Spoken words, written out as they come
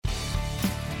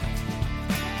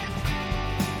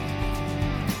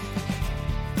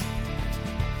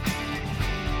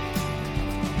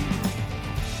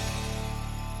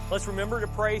Let's remember to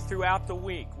pray throughout the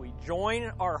week. We join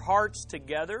our hearts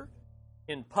together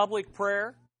in public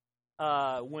prayer.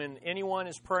 When anyone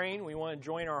is praying, we want to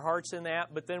join our hearts in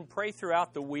that, but then pray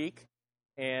throughout the week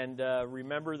and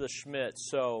remember the Schmitz.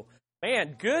 So,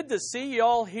 man, good to see you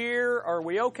all here. Are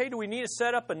we okay? Do we need to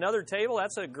set up another table?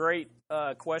 That's a great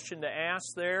question to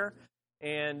ask there.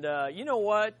 And you know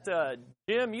what?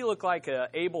 Jim, you look like an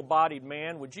able-bodied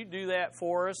man. Would you do that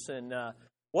for us? And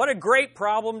what a great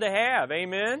problem to have.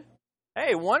 Amen?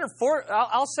 Hey, wonderful.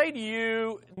 I'll say to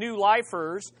you, new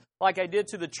lifers, like I did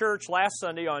to the church last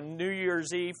Sunday on New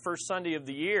Year's Eve, first Sunday of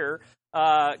the year,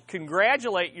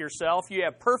 congratulate yourself. You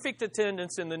have perfect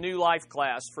attendance in the New Life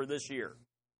class for this year.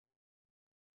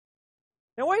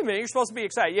 Now, wait a minute. You're supposed to be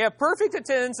excited. You have perfect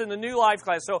attendance in the New Life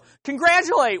class, so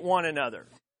congratulate one another.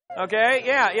 Okay?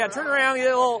 Yeah. Turn around,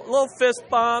 get a little fist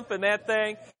bump and that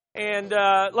thing. And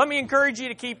let me encourage you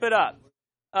to keep it up.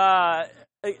 All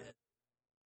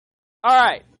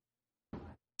right.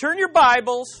 Turn your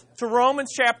Bibles to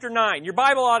Romans chapter 9. Your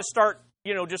Bible ought to start,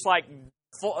 just like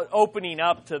opening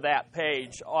up to that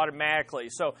page automatically.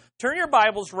 So turn your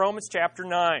Bibles to Romans chapter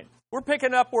 9. We're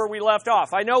picking up where we left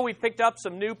off. I know we picked up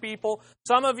some new people.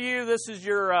 Some of you, this is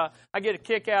your, I get a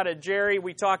kick out of Jerry.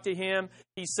 We talked to him.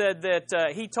 He said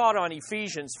that he taught on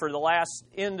Ephesians for the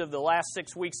end of the last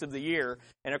 6 weeks of the year.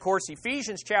 And of course,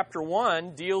 Ephesians chapter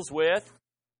 1 deals with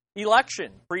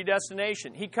election,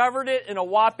 predestination. He covered it in a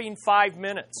whopping 5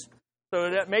 minutes. So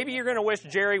that maybe you're going to wish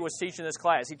Jerry was teaching this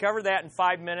class. He covered that in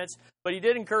 5 minutes, but he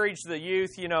did encourage the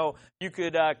youth, you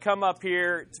could come up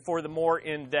here for the more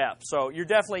in-depth. So you're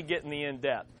definitely getting the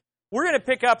in-depth. We're going to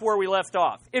pick up where we left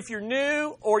off. If you're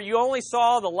new or you only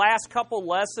saw the last couple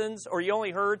lessons or you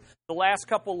only heard the last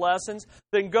couple lessons,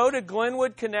 then go to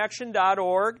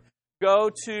glenwoodconnection.org.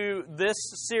 Go to this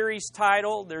series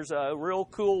title. There's a real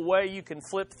cool way you can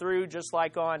flip through, just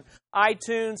like on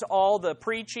iTunes, all the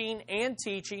preaching and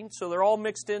teaching. So they're all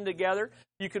mixed in together.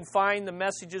 You can find the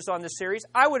messages on the series.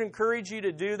 I would encourage you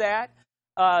to do that.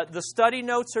 The study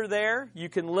notes are there. You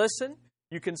can listen.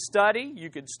 You can study.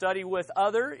 You can study with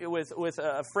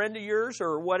a friend of yours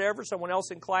or whatever, someone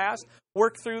else in class.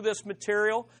 Work through this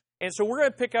material. And so we're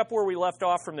going to pick up where we left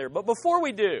off from there. But before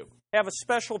we do, I have a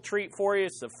special treat for you.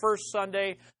 It's the first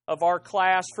Sunday of our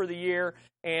class for the year,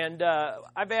 and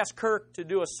I've asked Kirk to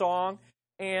do a song,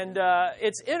 and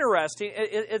it's interesting.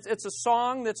 It's a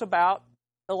song that's about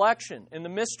election and the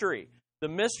mystery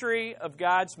of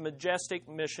God's majestic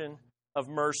mission of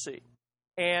mercy.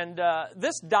 And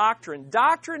this doctrine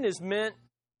is meant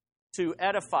to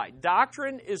edify.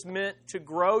 Doctrine is meant to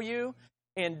grow you,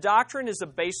 and doctrine is a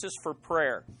basis for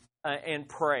prayer and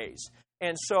praise.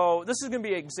 And so this is going to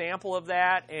be an example of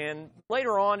that. And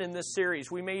later on in this series,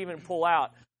 we may even pull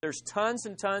out, there's tons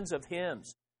and tons of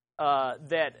hymns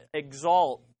that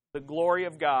exalt the glory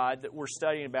of God that we're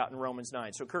studying about in Romans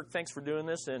 9. So Kirk, thanks for doing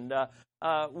this, and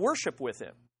worship with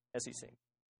him as he sings.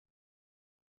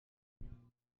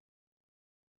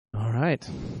 All right.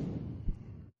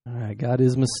 God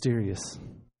is mysterious.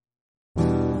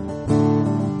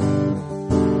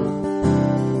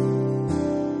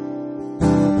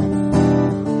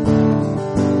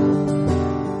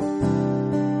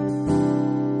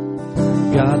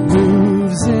 God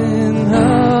moves in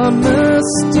a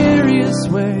mysterious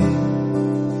way,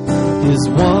 His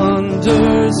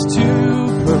wonders to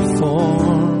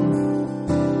perform.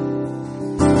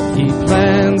 He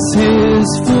plants His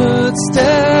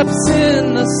footsteps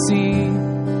in the sea,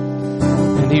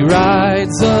 and He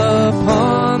rides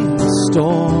upon the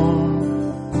storm.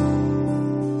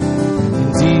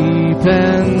 In deep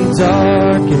and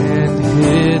dark and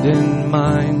hidden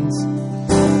minds,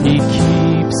 He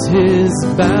keeps His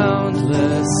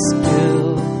boundless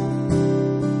skill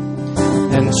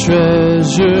and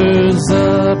treasures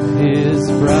up His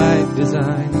bright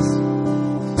designs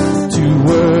to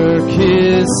work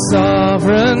His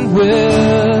sovereign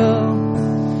will.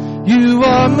 You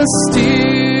are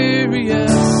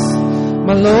mysterious,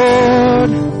 my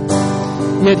Lord,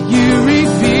 yet You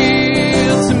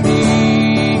reveal to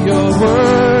me Your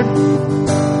word.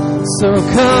 So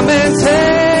come and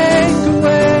take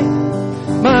away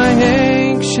my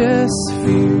anxious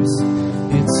fears.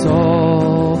 It's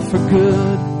all for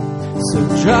good, so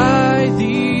dry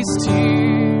these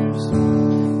tears.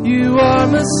 You are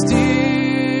mysterious,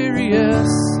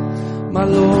 my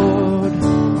Lord.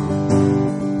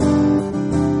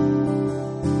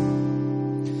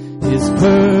 His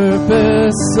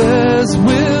purposes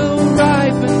will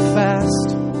ripen fast,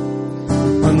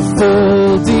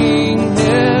 unfolding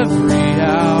every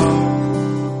hour.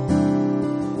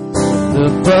 The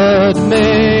bud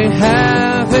may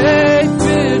have a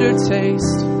bitter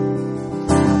taste,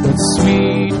 but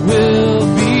sweet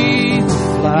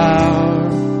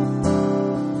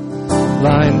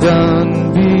Blind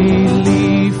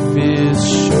unbelief is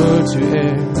sure to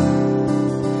err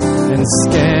and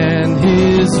scan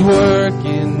His work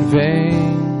in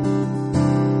vain.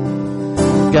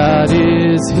 God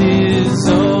is His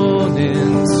own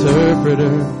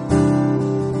interpreter,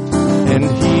 and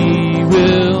He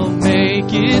will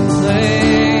make it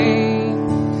plain.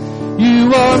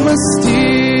 You are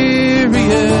mysterious,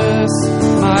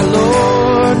 my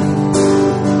Lord,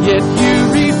 yet You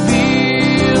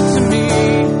reveal to me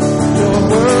Your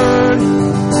word.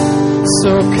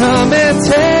 So come and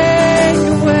take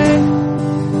away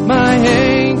my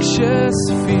anxious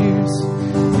fears.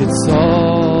 It's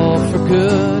all for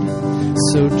good,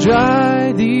 so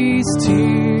dry these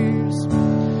tears.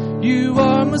 You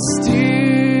are mysterious,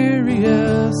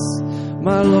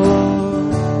 my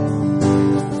Lord.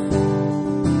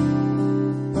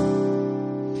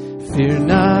 Fear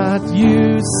not,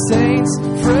 you saints,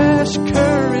 fresh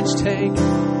courage take.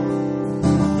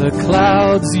 The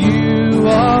clouds you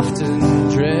often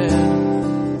dread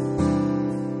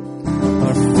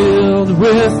are filled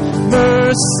with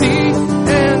mercy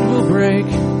and will break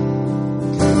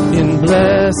in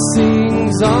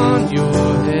blessings on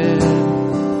your head.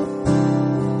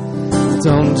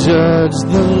 Don't judge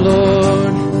the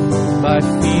Lord by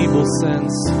feeble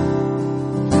sense,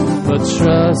 but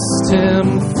trust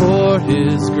Him for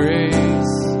His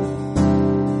grace.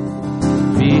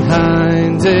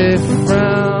 Behind a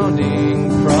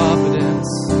frowning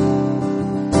providence,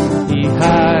 He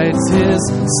hides His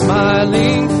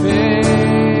smiling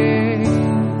face.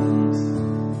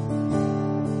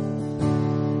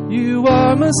 You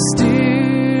are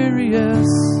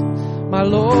mysterious, my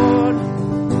Lord,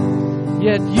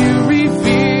 yet You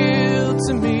reveal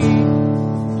to me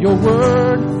Your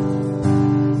word.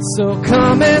 So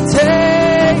come and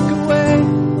take away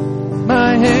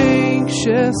my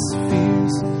anxious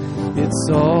fears. It's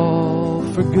all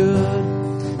for good,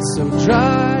 so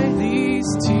dry these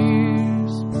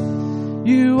tears.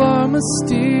 You are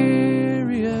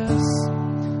mysterious,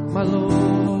 my Lord.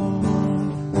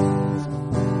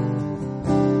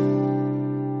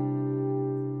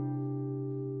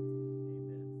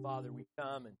 Father, we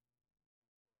come and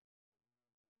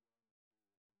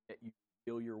that You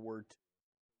reveal Your word to us.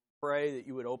 Pray that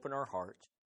You would open our hearts,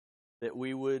 that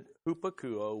we would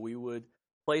hupakuo, we would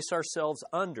place ourselves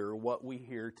under what we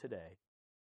hear today.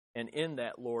 And in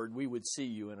that, Lord, we would see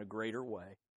You in a greater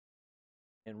way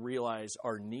and realize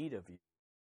our need of You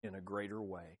in a greater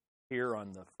way here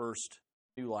on the first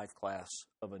New Life class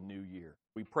of a new year.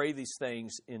 We pray these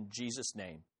things in Jesus'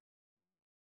 name.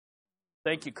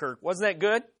 Thank you, Kirk. Wasn't that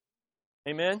good?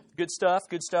 Amen. Good stuff.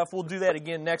 Good stuff. We'll do that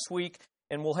again next week,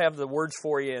 and we'll have the words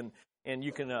for you, and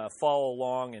you can follow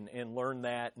along and learn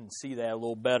that and see that a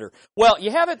little better. Well,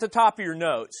 you have at the top of your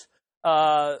notes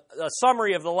a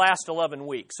summary of the last 11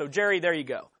 weeks. So, Jerry, there you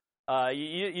go.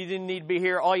 You didn't need to be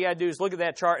here. All you got to do is look at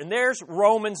that chart, and there's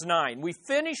Romans 9. We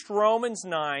finished Romans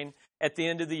 9 at the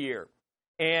end of the year.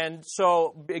 And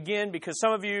so, again, because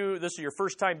some of you, this is your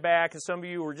first time back, and some of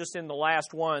you were just in the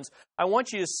last ones, I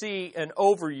want you to see an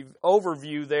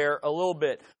overview there a little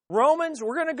bit. Romans,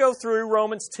 we're going to go through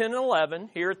Romans 10 and 11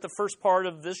 here at the first part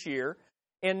of this year.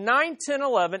 And 9, 10,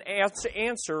 11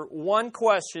 answer one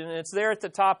question, and it's there at the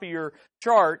top of your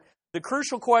chart. The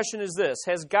crucial question is this: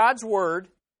 has God's Word,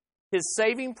 His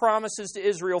saving promises to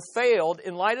Israel, failed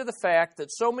in light of the fact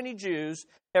that so many Jews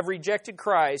have rejected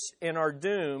Christ and are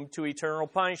doomed to eternal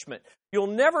punishment? You'll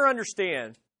never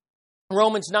understand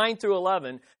Romans 9 through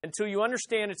 11 until you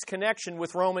understand its connection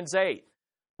with Romans 8.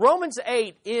 Romans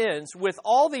 8 ends with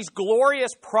all these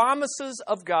glorious promises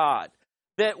of God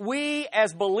that we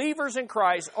as believers in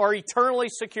Christ are eternally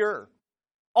secure.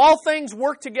 All things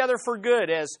work together for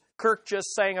good, as Kirk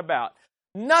just sang about.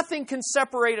 Nothing can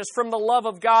separate us from the love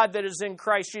of God that is in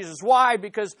Christ Jesus. Why?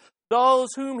 Because those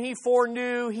whom He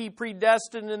foreknew, He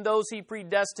predestined, and those He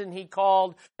predestined, He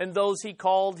called, and those He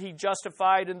called, He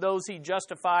justified, and those He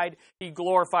justified, He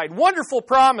glorified. Wonderful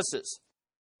promises.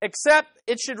 Except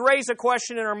it should raise a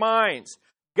question in our minds.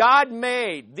 God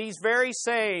made these very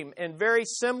same and very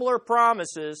similar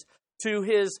promises to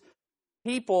His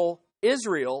people,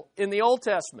 Israel, in the Old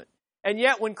Testament. And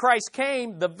yet when Christ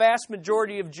came, the vast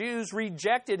majority of Jews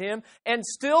rejected Him and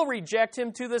still reject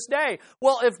Him to this day.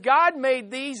 Well, if God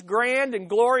made these grand and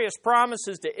glorious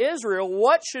promises to Israel,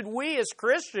 what should we as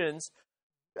Christians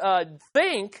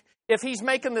think if He's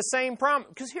making the same promise?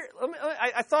 Because here,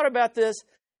 I thought about this,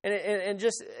 and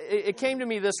it came to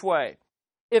me this way.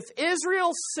 If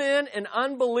Israel's sin and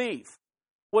unbelief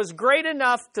was great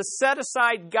enough to set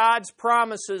aside God's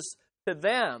promises to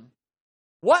them,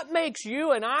 what makes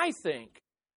you and I think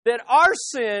that our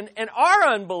sin and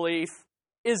our unbelief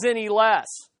is any less.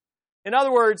 In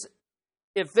other words,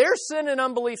 if their sin and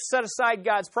unbelief set aside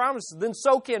God's promises, then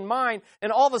so can mine,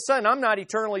 and all of a sudden I'm not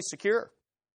eternally secure.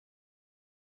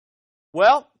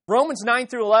 Well, Romans 9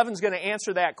 through 11 is going to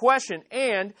answer that question,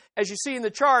 and as you see in the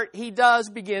chart, he does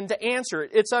begin to answer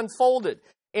it. It's unfolded.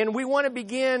 And we want to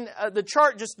begin, the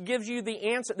chart just gives you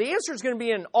the answer. The answer is going to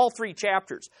be in all 3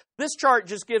 chapters. This chart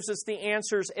just gives us the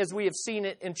answers as we have seen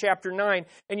it in chapter 9.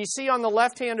 And you see on the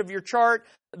left hand of your chart,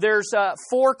 there's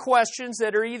 4 questions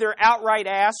that are either outright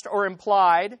asked or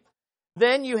implied.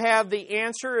 Then you have the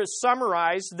answer as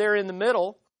summarized there in the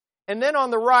middle. And then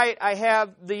on the right, I have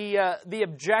the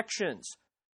objections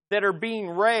that are being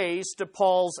raised to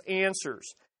Paul's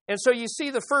answers. And so you see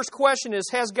the first question is,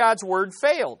 has God's word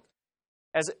failed?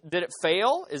 Did it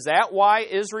fail? Is that why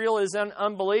Israel is in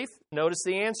unbelief? Notice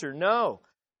the answer, no.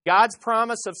 God's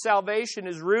promise of salvation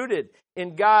is rooted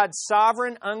in God's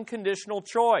sovereign, unconditional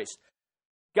choice.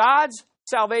 God's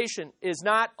salvation is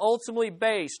not ultimately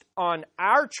based on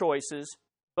our choices,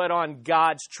 but on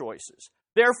God's choices.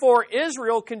 Therefore,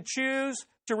 Israel can choose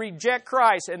to reject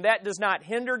Christ, and that does not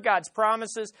hinder God's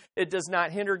promises. It does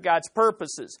not hinder God's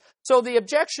purposes. So the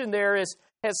objection there is,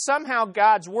 has somehow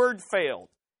God's word failed?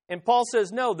 And Paul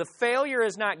says, no, the failure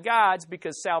is not God's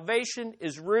because salvation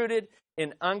is rooted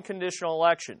in unconditional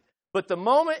election. But the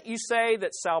moment you say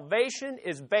that salvation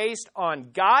is based on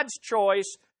God's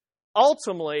choice,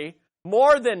 ultimately,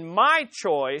 more than my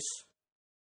choice,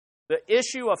 the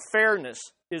issue of fairness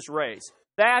is raised.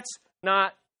 That's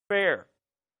not fair.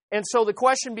 And so the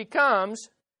question becomes,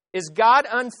 is God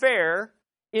unfair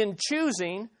in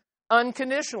choosing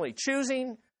unconditionally?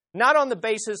 Choosing not on the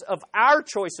basis of our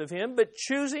choice of Him, but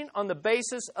choosing on the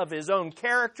basis of His own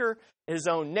character, His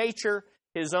own nature,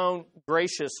 His own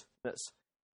graciousness.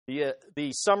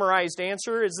 The summarized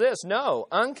answer is this: no,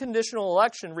 unconditional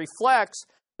election reflects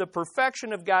the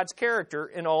perfection of God's character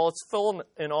in all its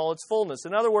fullness.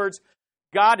 In other words,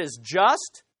 God is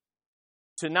just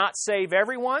to not save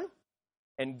everyone,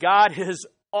 and God is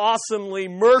awesomely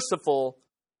merciful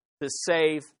to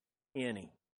save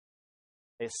any,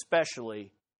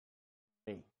 especially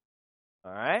me.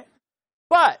 All right?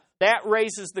 But that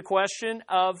raises the question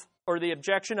of, or the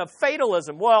objection of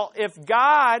fatalism. Well, if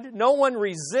no one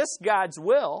resists God's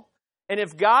will, and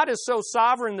if God is so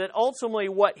sovereign that ultimately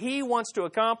what He wants to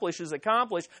accomplish is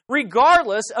accomplished,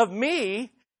 regardless of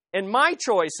me and my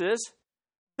choices,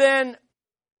 then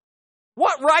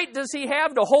what right does He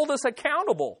have to hold us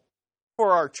accountable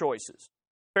for our choices?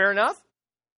 Fair enough?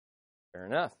 Fair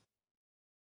enough.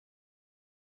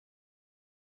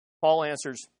 Paul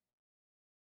answers,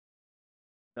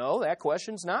 no, that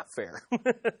question's not fair.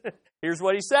 Here's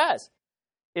what he says.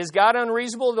 Is God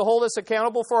unreasonable to hold us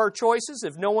accountable for our choices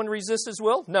if no one resists His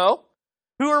will? No.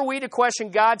 Who are we to question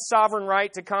God's sovereign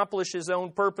right to accomplish His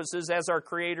own purposes as our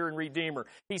Creator and Redeemer?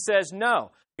 He says,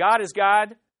 no. God is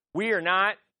God. We are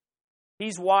not.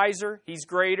 He's wiser. He's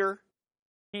greater.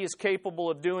 He is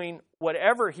capable of doing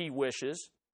whatever He wishes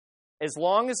as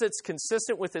long as it's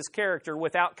consistent with His character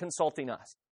without consulting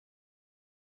us.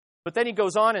 But then he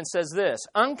goes on and says this: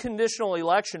 unconditional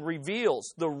election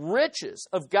reveals the riches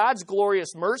of God's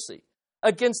glorious mercy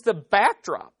against the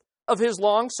backdrop of His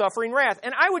long-suffering wrath.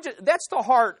 And that's the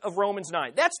heart of Romans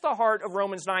 9. That's the heart of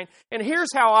Romans 9. And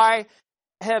here's how I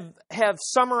have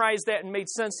summarized that and made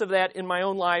sense of that in my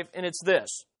own life, and it's this.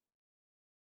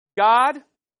 God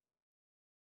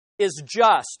is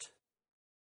just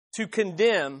to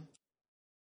condemn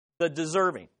the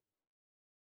deserving.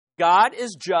 God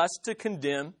is just to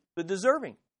condemn the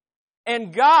deserving.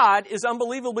 And God is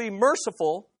unbelievably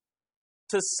merciful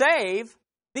to save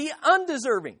the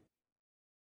undeserving.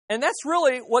 And that's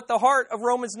really what the heart of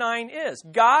Romans 9 is.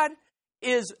 God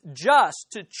is just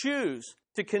to choose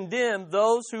to condemn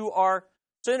those who are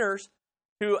sinners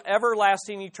to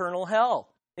everlasting eternal hell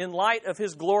in light of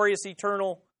His glorious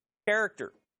eternal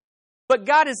character. But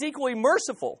God is equally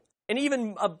merciful, and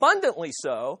even abundantly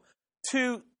so,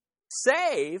 to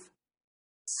save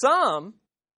some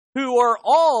who are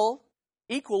all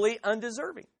equally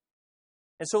undeserving.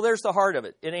 And so there's the heart of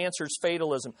it. It answers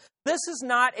fatalism. This is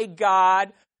not a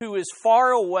God who is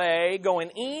far away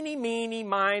going, eeny, meeny,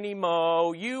 miny,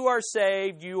 mo, you are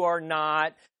saved, you are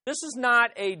not. This is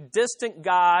not a distant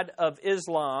God of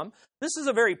Islam. This is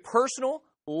a very personal,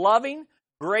 loving,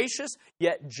 gracious,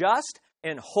 yet just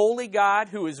and holy God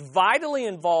who is vitally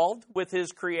involved with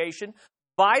His creation,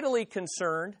 vitally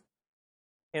concerned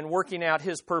and working out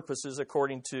His purposes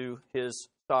according to His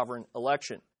sovereign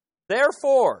election.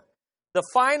 Therefore, the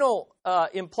final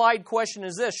implied question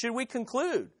is this: should we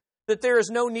conclude that there is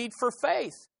no need for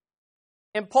faith?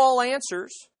 And Paul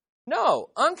answers No,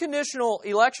 unconditional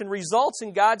election results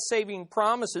in God's saving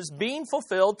promises being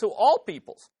fulfilled to all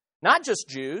peoples, not just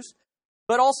Jews,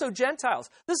 but also Gentiles.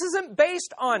 This isn't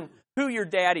based on who your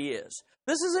daddy is.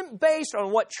 This isn't based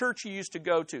on what church you used to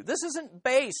go to. This isn't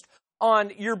based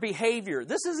on your behavior.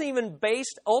 This isn't even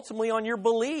based ultimately on your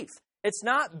belief. It's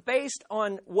not based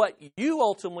on what you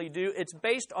ultimately do. It's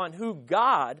based on who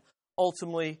God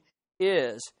ultimately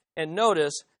is. And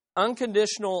notice,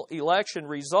 unconditional election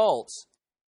results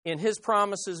in His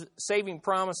promises, saving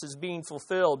promises being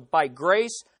fulfilled by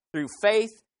grace through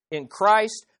faith in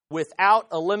Christ without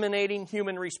eliminating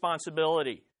human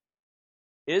responsibility.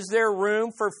 Is there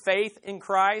room for faith in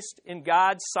Christ in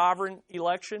God's sovereign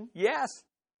election? Yes.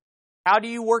 How do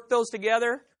you work those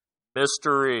together?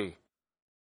 Mystery.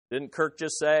 Didn't Kirk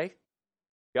just say,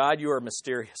 God, you are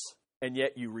mysterious, and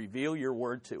yet you reveal your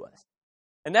word to us.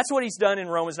 And that's what He's done in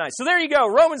Romans 9. So there you go,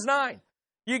 Romans 9.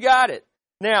 You got it.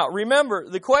 Now, remember,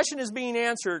 the question is being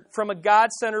answered from a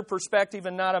God-centered perspective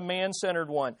and not a man-centered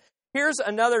one. Here's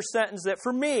another sentence that,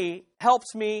 for me,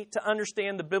 helps me to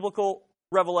understand the biblical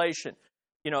revelation.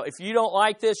 You know, if you don't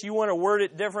like this, you want to word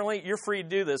it differently, you're free to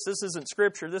do this. This isn't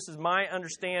Scripture. This is my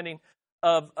understanding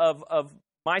of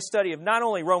my study of not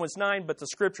only Romans 9, but the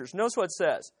Scriptures. Notice what it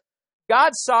says.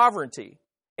 God's sovereignty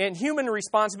and human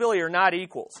responsibility are not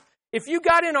equals. If you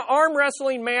got in an arm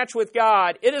wrestling match with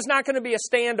God, it is not going to be a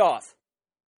standoff.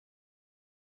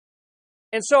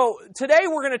 And so today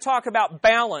we're going to talk about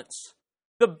balance.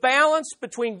 The balance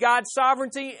between God's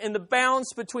sovereignty and the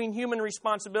balance between human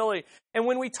responsibility. And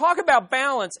when we talk about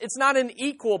balance, it's not an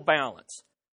equal balance.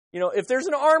 You know, if there's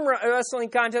an arm wrestling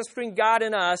contest between God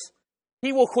and us,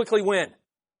 He will quickly win.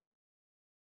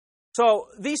 So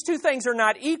these two things are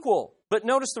not equal. But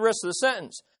notice the rest of the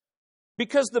sentence.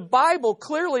 Because the Bible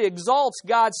clearly exalts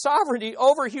God's sovereignty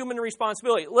over human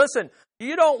responsibility. Listen,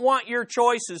 you don't want your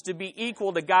choices to be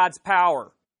equal to God's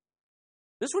power.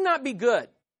 This would not be good.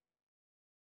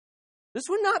 This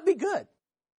would not be good.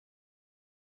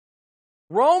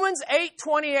 Romans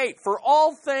 8:28, for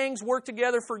all things work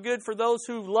together for good for those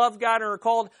who love God and are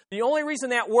called. The only reason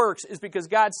that works is because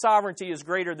God's sovereignty is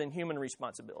greater than human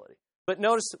responsibility. But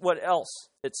notice what else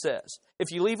it says.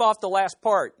 If you leave off the last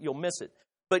part, you'll miss it.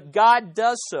 But God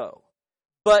does so.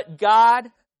 But God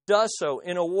does so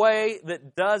in a way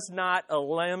that does not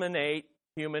eliminate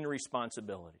human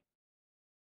responsibility.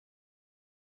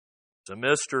 It's a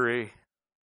mystery.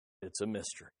 It's a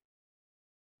mystery.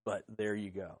 But there you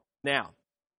go. Now,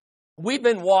 we've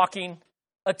been walking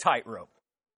a tightrope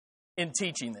in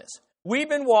teaching this. We've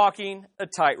been walking a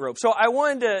tightrope. So I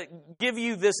wanted to give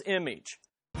you this image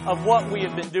of what we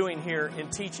have been doing here in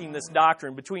teaching this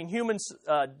doctrine between human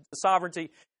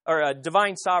sovereignty, or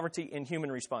divine sovereignty and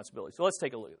human responsibility. So let's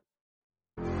take a look.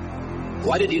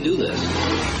 Why did you do this?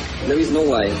 There is no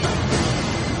why.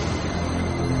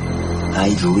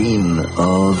 I dream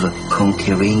of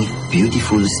conquering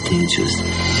beautiful stages.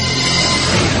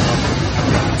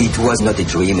 It was not a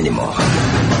dream anymore.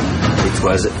 It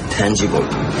was tangible.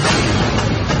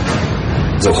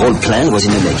 The whole plan was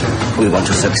in the making. We want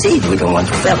to succeed. We don't want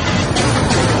to fail.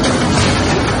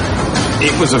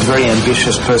 It was a very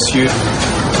ambitious pursuit.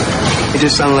 It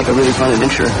just sounded like a really fun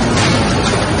adventure.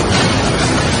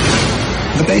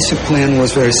 The basic plan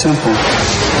was very simple.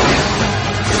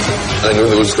 I knew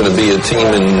there was going to be a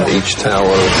team in each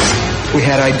tower. We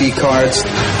had ID cards.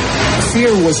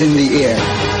 Fear was in the air.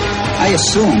 I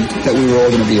assumed that we were all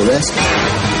going to be arrested.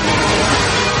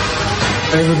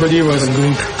 Everybody was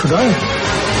going to die.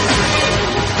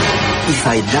 If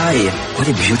I die, what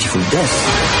a beautiful death.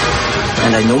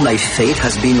 And I know my fate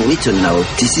has been written now.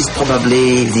 This is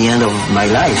probably the end of my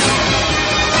life.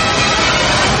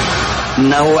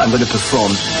 Now I'm going to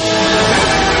perform.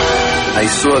 I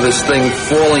saw this thing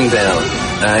falling down,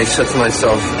 and I said to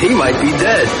myself, he might be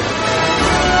dead.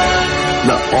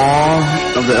 The awe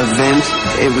of the event,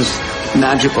 it was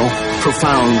magical,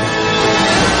 profound.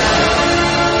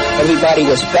 Everybody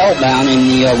was spellbound in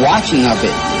the watching of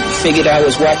it. Figured I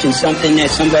was watching something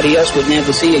that somebody else would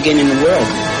never see again in the world.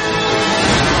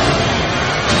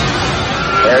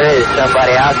 There is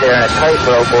somebody out there in a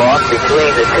tightrope walk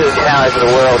between the two towers of the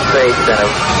World Trade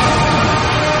Center.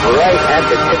 Right at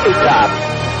the tippy top.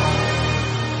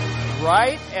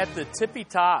 Right at the tippy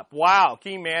top. Wow,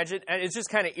 can you imagine? And it's just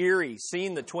kind of eerie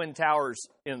seeing the Twin Towers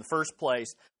in the first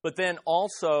place. But then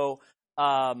also,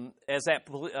 as that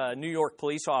New York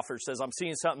police officer says, I'm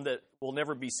seeing something that will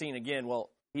never be seen again.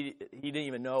 Well, he didn't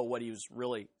even know what he was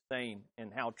really saying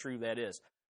and how true that is.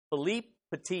 Philippe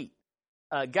Petit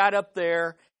got up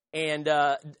there and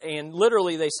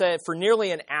literally they said for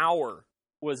nearly an hour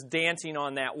was dancing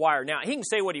on that wire. Now, he can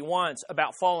say what he wants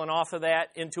about falling off of that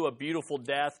into a beautiful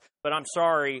death, but I'm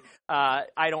sorry,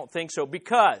 I don't think so,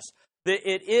 because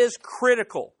it is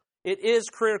critical. It is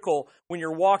critical when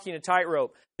you're walking a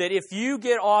tightrope that if you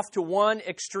get off to one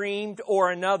extreme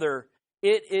or another,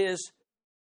 it is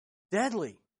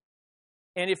deadly.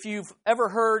 And if you've ever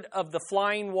heard of the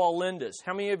flying Wallendas,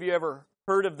 how many of you ever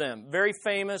heard of them? Very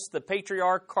famous, the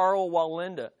patriarch Karl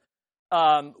Wallenda.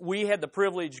 We had the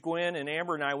privilege, Gwen and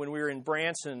Amber and I, when we were in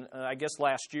Branson, I guess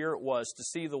last year it was, to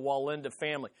see the Wallenda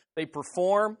family. They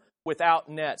perform without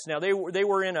nets. Now, they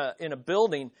were in a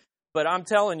building, but I'm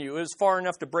telling you, it was far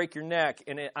enough to break your neck,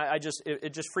 and it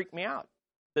just freaked me out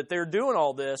that they're doing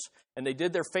all this, and they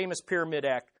did their famous pyramid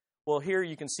act. Well, here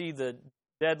you can see the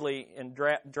deadly and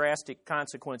drastic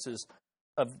consequences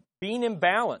of being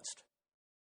imbalanced.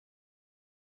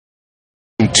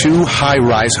 2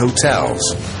 high-rise hotels.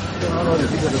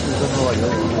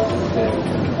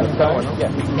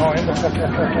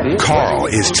 Carl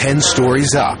is 10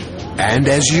 stories up, and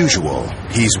as usual,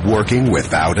 he's working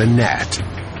without a net.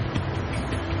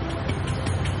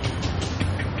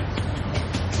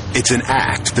 It's an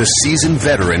act the seasoned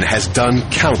veteran has done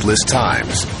countless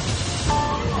times.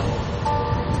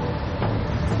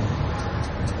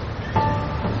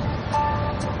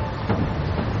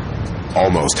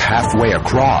 Almost halfway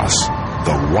across,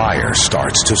 the wire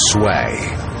starts to sway.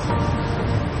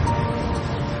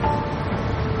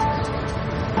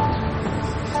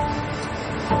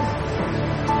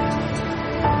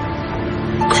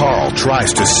 Carl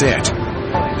tries to sit.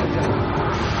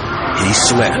 He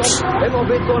slips. The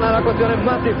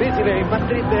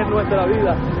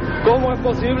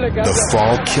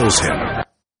fall kills him.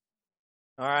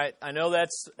 All right, I know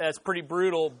that's pretty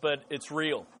brutal, but it's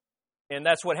real. And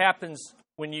that's what happens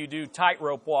when you do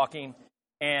tightrope walking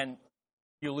and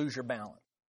you lose your balance.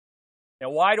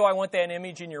 Now, why do I want that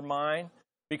image in your mind?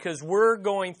 Because we've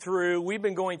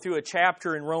been going through a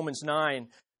chapter in Romans 9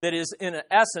 that is, in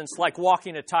essence, like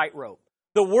walking a tightrope.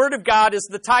 The Word of God is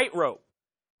the tightrope.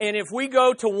 And if we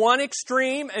go to one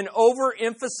extreme and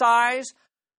overemphasize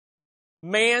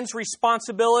man's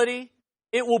responsibility,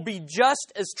 it will be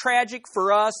just as tragic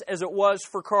for us as it was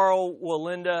for Karl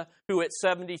Wallenda, who at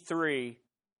 73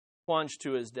 plunged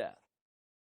to his death.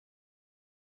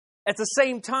 At the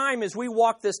same time, as we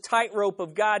walk this tightrope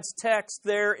of God's text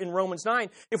there in Romans 9,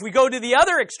 if we go to the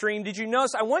other extreme, did you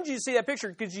notice? I wanted you to see that picture.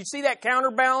 Because you see that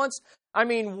counterbalance? I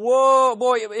mean, whoa,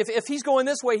 boy, if he's going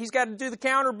this way, he's got to do the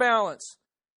counterbalance.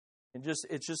 And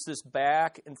it's just this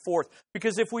back and forth.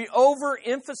 Because if we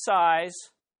overemphasize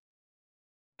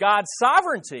God's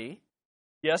sovereignty,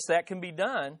 yes, that can be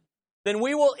done, then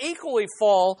we will equally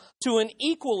fall to an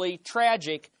equally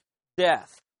tragic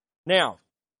death. Now,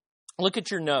 look at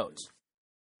your notes.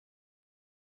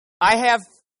 I have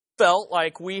felt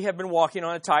like we have been walking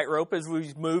on a tightrope as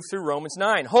we've moved through Romans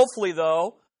 9. Hopefully,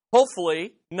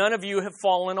 none of you have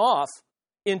fallen off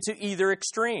into either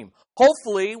extreme.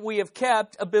 Hopefully, we have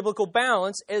kept a biblical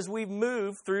balance as we've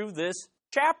moved through this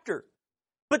chapter.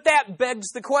 But that begs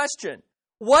the question,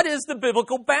 what is the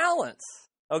biblical balance?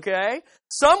 Okay?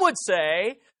 Some would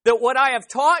say that what I have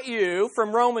taught you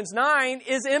from Romans 9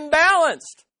 is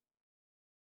imbalanced.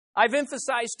 I've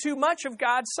emphasized too much of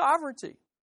God's sovereignty.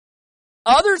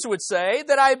 Others would say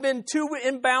that I've been too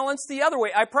imbalanced the other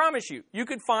way. I promise you, you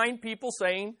could find people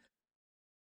saying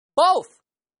both.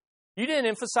 You didn't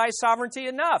emphasize sovereignty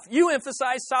enough. You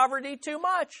emphasized sovereignty too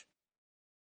much.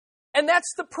 And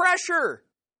that's the pressure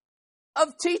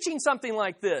of teaching something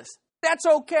like this. That's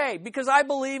okay, because I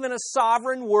believe in a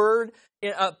sovereign word,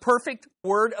 a perfect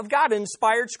word of God,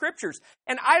 inspired scriptures.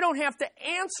 And I don't have to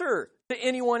answer to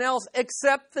anyone else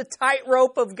except the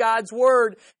tightrope of God's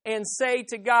word and say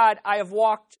to God, I have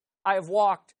walked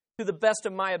to the best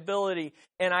of my ability,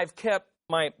 and I've kept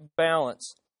my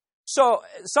balance. So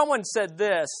someone said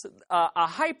this, a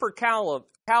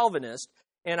hyper-Calvinist,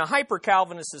 and a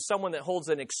hyper-Calvinist is someone that holds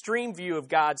an extreme view of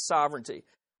God's sovereignty.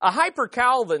 A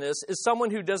hyper-Calvinist is someone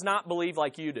who does not believe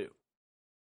like you do.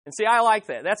 And see, I like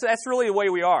that. That's really the way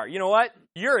we are. You know what?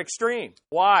 You're extreme.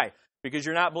 Why? Because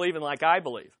you're not believing like I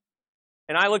believe.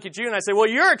 And I look at you and I say, well,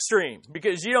 you're extreme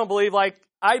because you don't believe like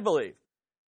I believe.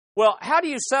 Well, how do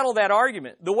you settle that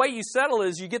argument? The way you settle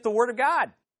is you get the Word of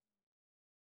God.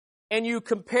 And you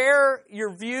compare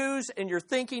your views and your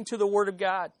thinking to the Word of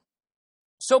God.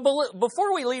 So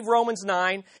before we leave Romans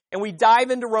 9 and we dive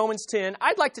into Romans 10,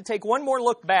 I'd like to take one more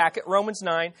look back at Romans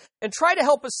 9 and try to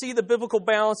help us see the biblical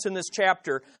balance in this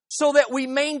chapter so that we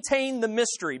maintain the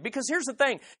mystery. Because here's the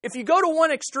thing, if you go to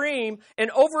one extreme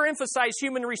and overemphasize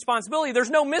human responsibility,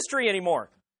 there's no mystery anymore.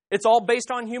 It's all based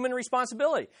on human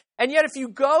responsibility. And yet if you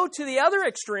go to the other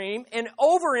extreme and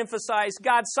overemphasize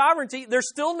God's sovereignty, there's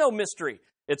still no mystery.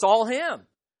 It's all Him.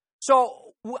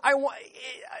 So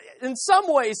in some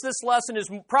ways, this lesson is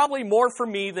probably more for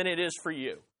me than it is for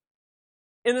you.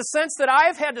 In the sense that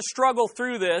I've had to struggle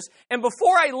through this, and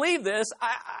before I leave this,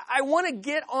 I want to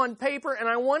get on paper and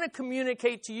I want to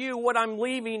communicate to you what I'm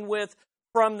leaving with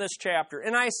from this chapter.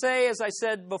 And I say, as I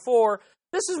said before,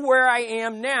 this is where I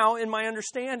am now in my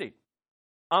understanding.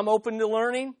 I'm open to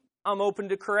learning. I'm open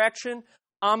to correction.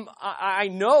 I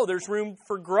know there's room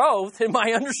for growth in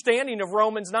my understanding of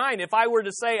Romans 9. If I were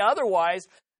to say otherwise,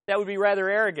 that would be rather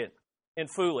arrogant and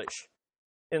foolish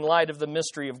in light of the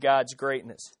mystery of God's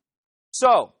greatness.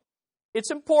 So,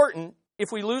 it's important,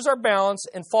 if we lose our balance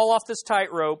and fall off this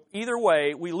tightrope, either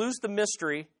way, we lose the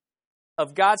mystery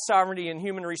of God's sovereignty and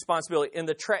human responsibility.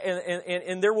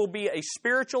 And there will be a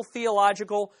spiritual,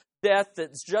 theological death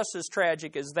that's just as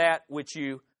tragic as that which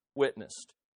you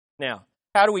witnessed. Now,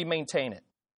 how do we maintain it?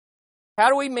 How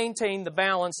do we maintain the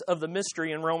balance of the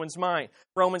mystery in Romans 9?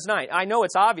 I know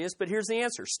it's obvious, but here's the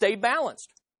answer. Stay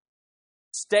balanced.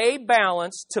 Stay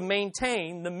balanced to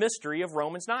maintain the mystery of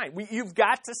Romans 9. You've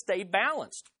got to stay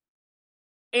balanced.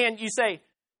 And you say,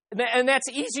 and that's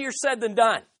easier said than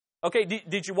done. Okay,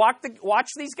 did you watch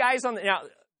these guys on the... Now,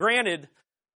 granted,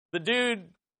 the dude,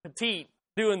 petite,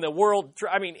 doing the world...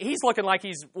 he's looking like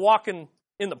he's walking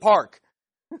in the park.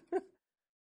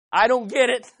 I don't get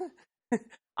it.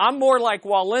 I'm more like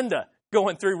Walinda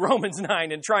going through Romans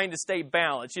 9 and trying to stay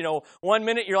balanced. 1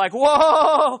 minute you're like,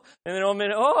 whoa! And then 1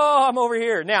 minute, oh, I'm over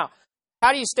here. Now,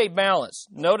 how do you stay balanced?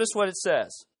 Notice what it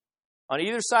says. On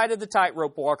either side of the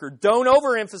tightrope walker, don't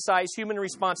overemphasize human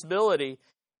responsibility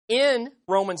in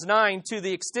Romans 9 to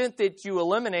the extent that you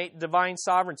eliminate divine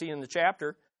sovereignty in the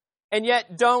chapter. And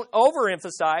yet don't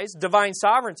overemphasize divine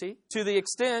sovereignty to the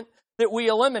extent that we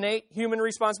eliminate human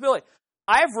responsibility.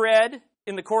 I've read,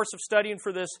 in the course of studying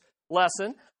for this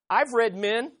lesson, I've read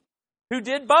men who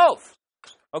did both,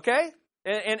 okay?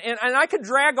 And I could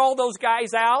drag all those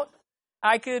guys out.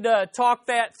 I could talk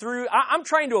that through. I'm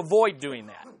trying to avoid doing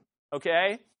that,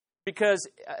 okay? Because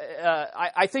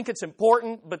I think it's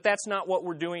important, but that's not what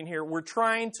we're doing here. We're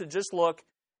trying to just look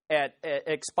at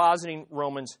expositing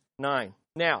Romans 9.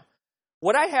 Now,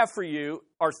 what I have for you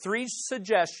are 3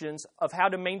 suggestions of how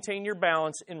to maintain your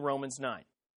balance in Romans 9.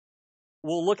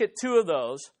 We'll look at 2 of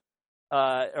those.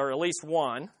 Or at least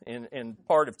 1 in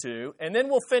part of 2, and then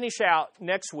we'll finish out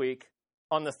next week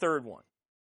on the 3rd one.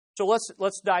 So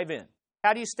let's dive in.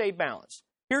 How do you stay balanced?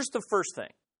 Here's the first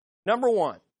thing. Number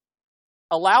 1,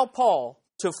 allow Paul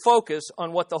to focus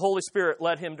on what the Holy Spirit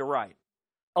led him to write.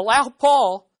 Allow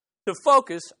Paul to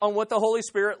focus on what the Holy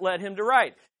Spirit led him to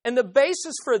write. And the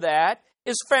basis for that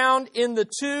is found in the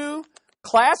 2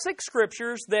 classic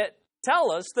scriptures that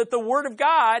tell us that the Word of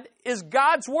God is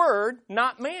God's Word,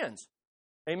 not man's.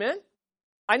 Amen?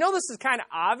 I know this is kind of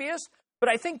obvious, but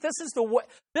I think this is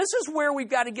where we've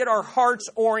got to get our hearts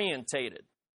orientated.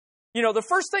 The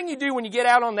first thing you do when you get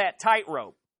out on that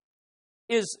tightrope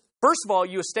is, first of all,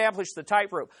 you establish the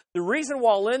tightrope. The reason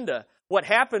what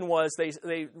happened was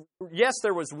yes,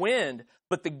 there was wind,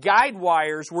 but the guide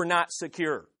wires were not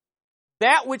secure.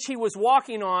 That which he was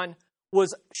walking on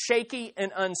was shaky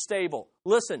and unstable.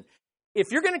 Listen,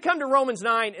 if you're going to come to Romans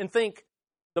 9 and think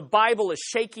the Bible is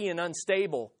shaky and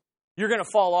unstable, you're going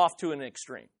to fall off to an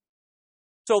extreme.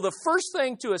 So the first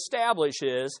thing to establish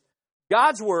is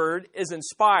God's Word is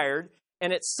inspired,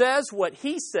 and it says what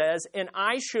He says, and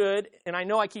I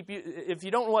know if you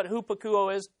don't know what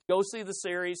hupakuo is, go see the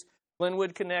series,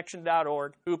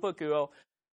 glenwoodconnection.org, hupakuo.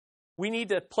 We need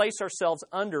to place ourselves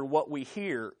under what we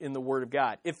hear in the Word of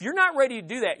God. If you're not ready to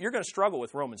do that, you're going to struggle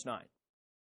with Romans 9.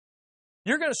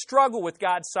 You're going to struggle with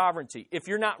God's sovereignty if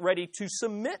you're not ready to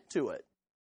submit to it.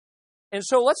 And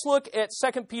so let's look at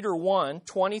 2 Peter 1,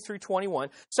 20 through 21.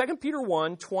 2 Peter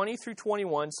 1, 20 through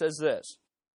 21 says this.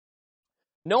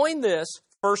 Knowing this,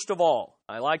 first of all,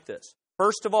 I like this.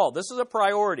 First of all, this is a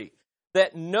priority,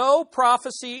 that no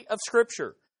prophecy of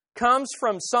Scripture comes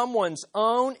from someone's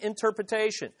own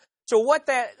interpretation. So what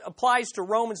that applies to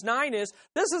Romans 9 is,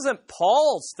 this isn't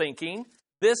Paul's thinking,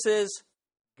 this is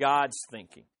God's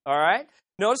thinking. All right?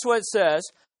 Notice what it says.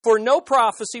 For no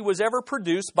prophecy was ever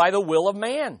produced by the will of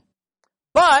man.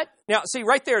 But, now see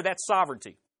right there, that's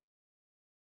sovereignty.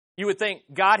 You would think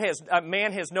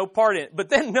man has no part in it. But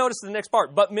then notice the next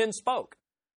part. But men spoke.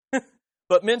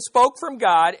 But men spoke from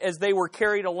God as they were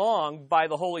carried along by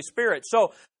the Holy Spirit.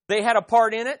 So they had a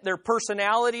part in it. Their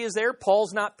personality is there.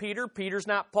 Paul's not Peter. Peter's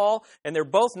not Paul. And they're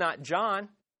both not John.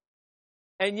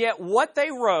 And yet what they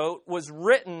wrote was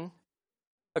written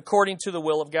according to the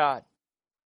will of God.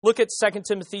 Look at 2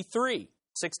 Timothy 3,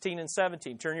 16 and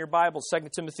 17. Turn your Bibles, 2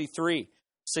 Timothy 3,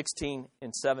 16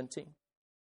 and 17.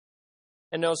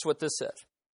 And notice what this says.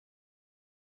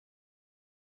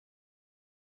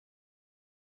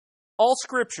 All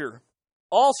Scripture,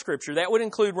 that would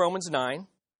include Romans 9,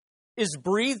 is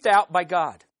breathed out by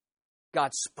God.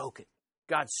 God spoke it.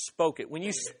 God spoke it. When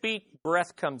you speak,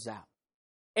 breath comes out.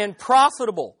 And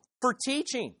profitable for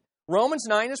teaching. Romans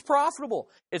 9 is profitable.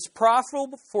 It's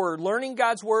profitable for learning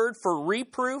God's Word, for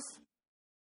reproof,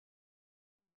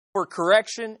 for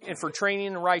correction, and for training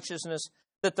in righteousness,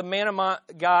 that the man of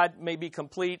God may be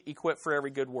complete, equipped for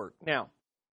every good work. Now,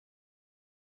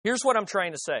 here's what I'm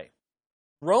trying to say.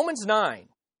 Romans 9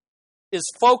 is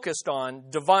focused on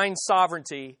divine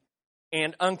sovereignty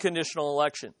and unconditional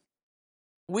election.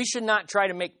 We should not try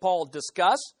to make Paul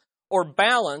discuss or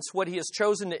balance what he has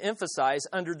chosen to emphasize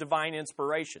under divine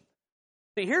inspiration.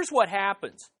 See, here's what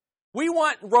happens. We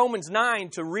want Romans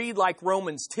 9 to read like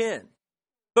Romans 10,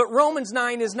 but Romans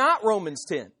 9 is not Romans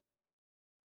 10,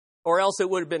 or else it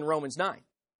would have been Romans 9.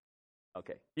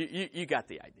 Okay, you got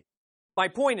the idea. My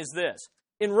point is this.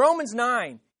 In Romans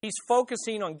 9, he's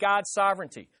focusing on God's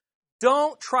sovereignty.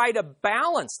 Don't try to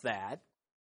balance that,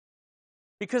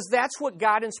 because that's what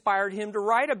God inspired him to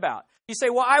write about. You say,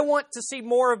 well, I want to see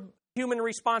more of human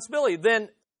responsibility. Then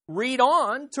read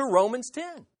on to Romans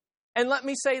 10. And let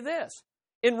me say this.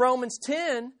 In Romans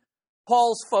 10,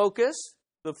 Paul's focus,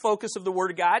 the focus of the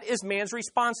Word of God, is man's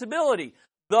responsibility.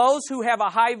 Those who have a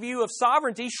high view of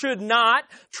sovereignty should not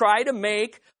try to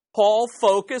make Paul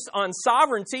focus on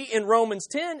sovereignty in Romans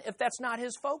 10 if that's not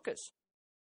his focus.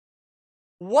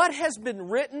 What has been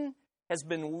written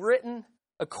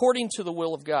according to the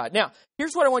will of God. Now,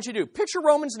 here's what I want you to do. Picture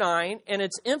Romans 9 and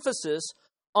its emphasis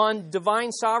on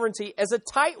divine sovereignty as a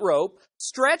tightrope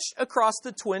stretched across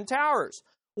the Twin Towers.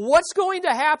 What's going to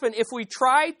happen if we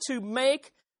try to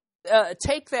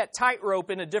take that tightrope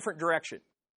in a different direction?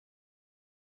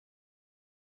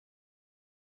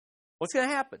 What's going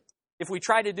to happen if we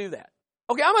try to do that?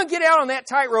 Okay, I'm going to get out on that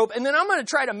tightrope, and then I'm going to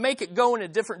try to make it go in a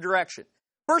different direction.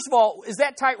 First of all, is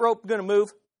that tightrope going to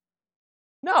move?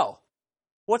 No.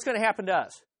 What's going to happen to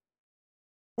us?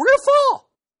 We're going to fall.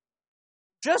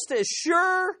 Just as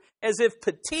sure as if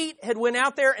Petit had went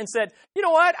out there and said, you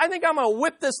know what, I think I'm going to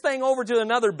whip this thing over to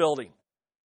another building.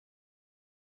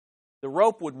 The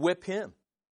rope would whip him.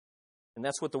 And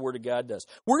that's what the Word of God does.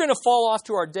 We're going to fall off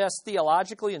to our deaths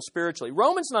theologically and spiritually.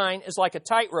 Romans 9 is like a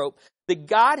tightrope that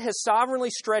God has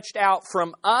sovereignly stretched out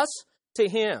from us to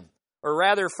Him, or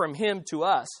rather from Him to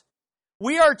us.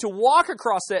 We are to walk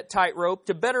across that tightrope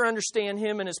to better understand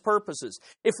Him and His purposes.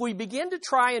 If we begin to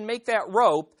try and make that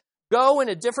rope go in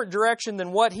a different direction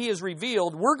than what He has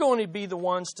revealed, we're going to be the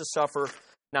ones to suffer,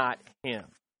 not Him.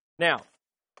 Now,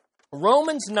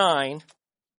 Romans 9,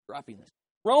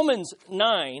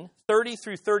 30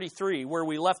 through 33, where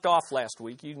we left off last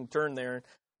week. You can turn there.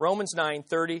 Romans 9,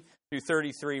 30 through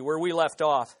 33, where we left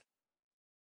off,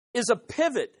 is a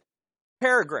pivot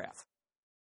paragraph.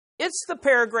 It's the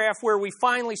paragraph where we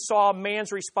finally saw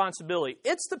man's responsibility.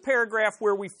 It's the paragraph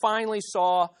where we finally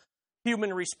saw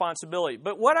human responsibility.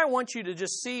 But what I want you to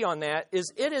just see on that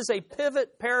is it is a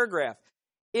pivot paragraph.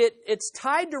 It's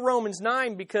tied to Romans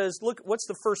 9 because look, what's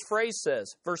the first phrase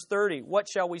says? Verse 30, what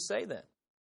shall we say then?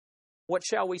 What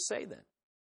shall we say then?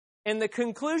 And the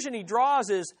conclusion he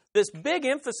draws is this big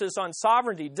emphasis on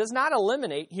sovereignty does not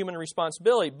eliminate human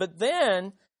responsibility, but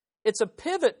then it's a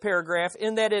pivot paragraph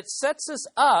in that it sets us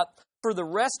up for the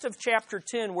rest of chapter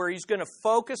 10 where he's going to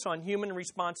focus on human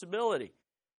responsibility.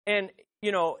 And,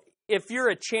 you know, if you're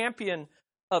a champion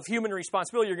of human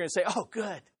responsibility, you're going to say, oh,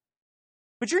 good.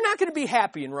 But you're not going to be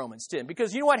happy in Romans 10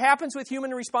 because you know what happens with human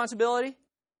responsibility?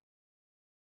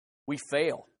 We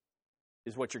fail,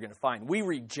 is what you're going to find. We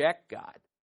reject God.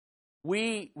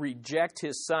 We reject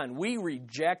His Son. We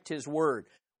reject His Word.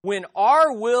 When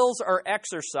our wills are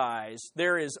exercised,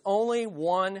 there is only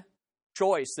one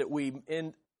choice that we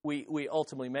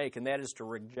ultimately make, and that is to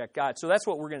reject God. So that's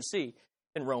what we're going to see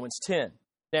in Romans 10.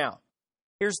 Now,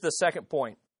 here's the second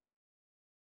point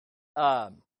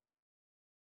that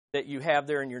you have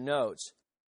there in your notes.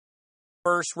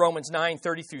 First, Romans 9,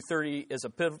 30 through 30 is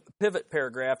a pivot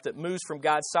paragraph that moves from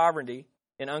God's sovereignty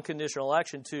and unconditional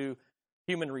election to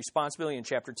human responsibility in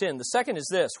chapter 10. The second is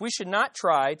this. We should not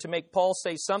try to make Paul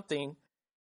say something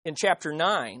in chapter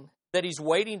 9 that he's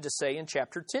waiting to say in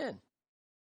chapter 10.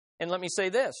 And let me say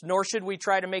this. Nor should we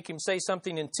try to make him say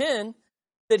something in 10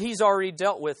 that he's already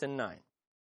dealt with in 9.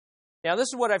 Now, this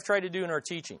is what I've tried to do in our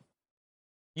teaching.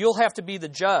 You'll have to be the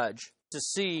judge to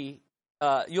see,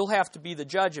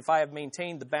 if I have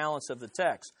maintained the balance of the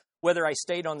text, whether I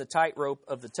stayed on the tightrope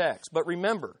of the text. But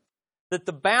remember, that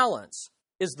the balance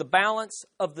is the balance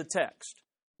of the text,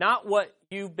 not what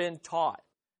you've been taught,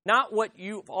 not what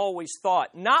you've always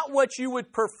thought, not what you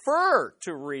would prefer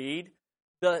to read.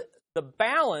 The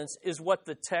balance is what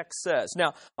the text says.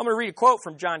 Now, I'm going to read a quote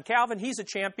from John Calvin. He's a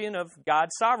champion of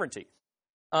God's sovereignty.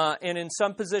 And in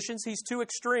some positions, he's too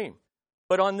extreme.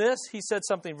 But on this, he said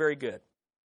something very good.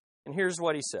 And here's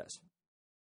what he says.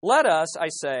 Let us, I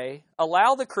say,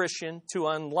 allow the Christian to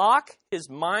unlock his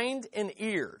mind and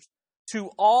ears to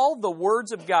all the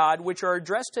words of God which are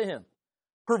addressed to him,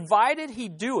 provided he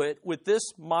do it with this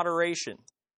moderation,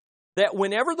 that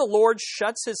whenever the Lord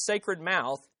shuts his sacred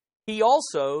mouth, he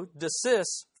also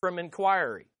desists from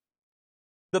inquiry.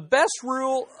 The best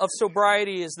rule of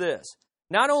sobriety is this: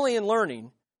 not only in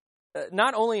learning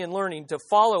to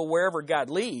follow wherever God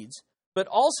leads, but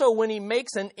also when he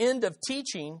makes an end of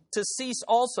teaching, to cease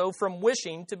also from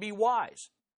wishing to be wise.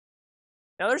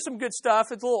 Now, there's some good stuff.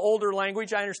 It's a little older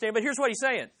language, I understand, but here's what he's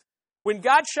saying. When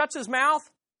God shuts his mouth,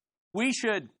 we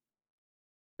should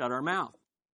shut our mouth.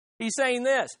 He's saying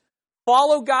this: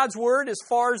 follow God's word as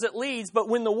far as it leads, but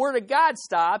when the word of God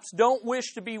stops, don't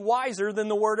wish to be wiser than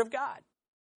the word of God.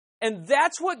 And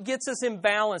that's what gets us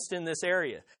imbalanced in this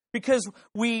area. Because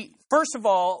first of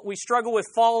all, we struggle with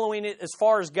following it as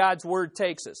far as God's word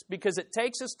takes us. Because it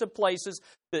takes us to places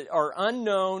that are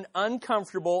unknown,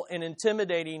 uncomfortable, and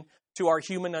intimidating to our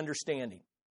human understanding.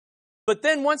 But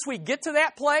then once we get to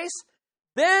that place,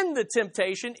 then the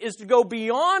temptation is to go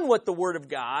beyond what the word of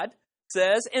God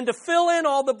says and to fill in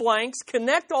all the blanks,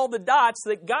 connect all the dots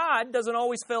that God doesn't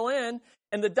always fill in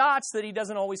and the dots that he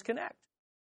doesn't always connect.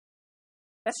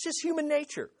 That's just human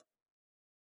nature.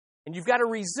 And you've got to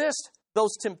resist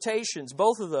those temptations,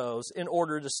 both of those, in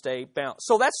order to stay balanced.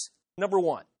 So that's number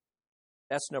one.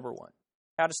 That's number one.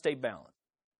 How to stay balanced.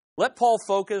 Let Paul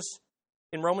focus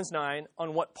in Romans 9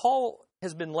 on what Paul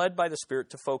has been led by the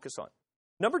Spirit to focus on.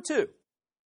 Number two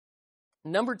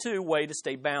way to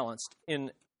stay balanced in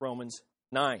Romans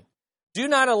 9. Do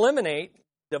not eliminate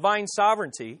divine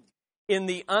sovereignty in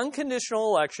the unconditional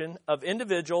election of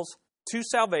individuals to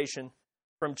salvation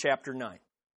from chapter 9.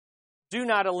 Do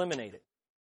not eliminate it.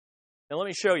 Now let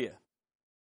me show you.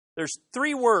 There's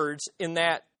 3 words in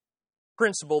that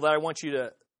principle that I want you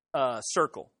to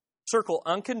circle. Circle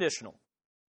unconditional.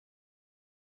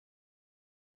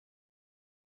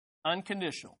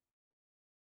 Unconditional.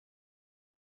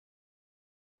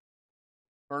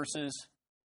 Versus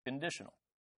conditional.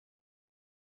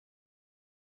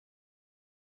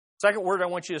 Second word I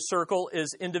want you to circle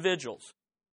is individuals.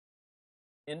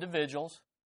 Individuals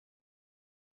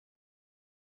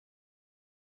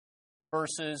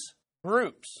versus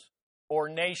groups or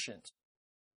nations.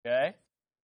 Okay?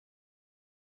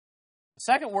 The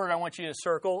second word I want you to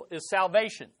circle is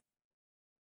salvation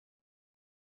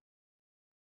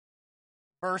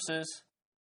versus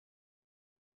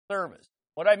service.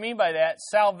 What I mean by that,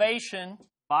 salvation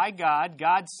by God,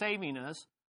 God saving us,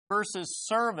 versus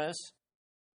service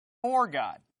for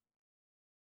God.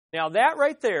 Now that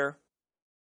right there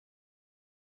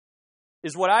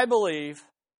is what I believe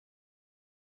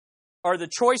are the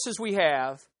choices we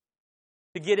have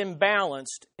to get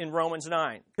imbalanced in Romans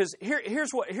 9. Because here's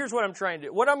what I'm trying to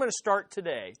do. What I'm going to start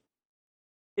today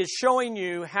is showing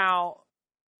you how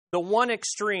the one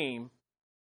extreme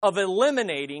of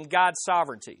eliminating God's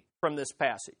sovereignty from this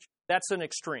passage. That's an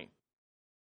extreme.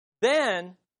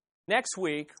 Then, next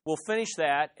week, we'll finish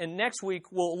that, and next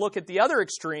week we'll look at the other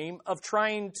extreme of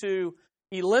trying to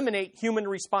eliminate human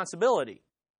responsibility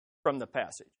from the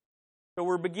passage. So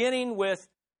we're beginning with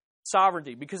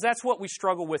sovereignty, because that's what we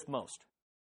struggle with most.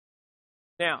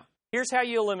 Now, here's how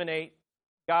you eliminate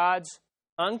God's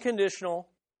unconditional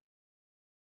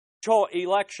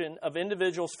election of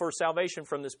individuals for salvation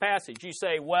from this passage. You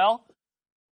say, well,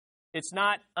 it's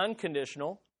not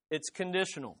unconditional, it's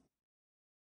conditional.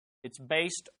 It's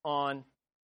based on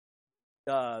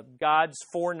God's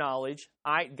foreknowledge.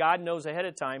 God knows ahead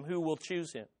of time who will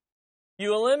choose him.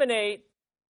 You eliminate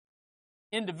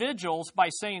individuals by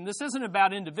saying this isn't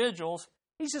about individuals.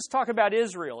 He's just talking about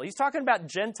Israel. He's talking about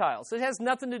Gentiles. It has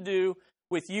nothing to do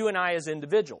with you and I as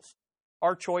individuals.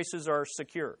 Our choices are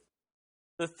secure.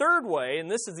 The third way, and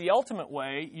this is the ultimate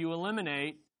way, you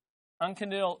eliminate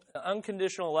unconditional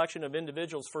election of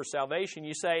individuals for salvation.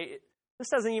 You say, this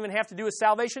doesn't even have to do with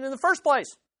salvation in the first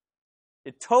place.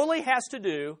 It totally has to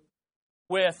do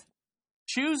with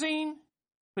choosing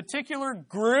particular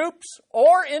groups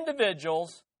or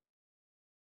individuals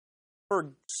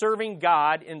for serving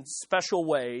God in special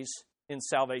ways in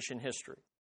salvation history.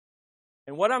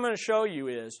 And what I'm going to show you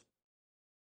is,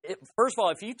 first of all,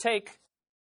 if you take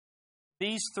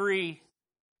these 3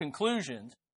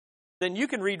 conclusions then you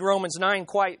can read Romans 9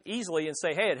 quite easily and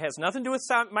say, hey, it has nothing to do with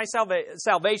my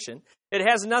salvation. It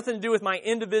has nothing to do with my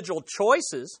individual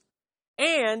choices.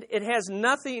 And it has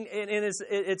nothing, and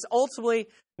it's ultimately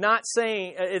not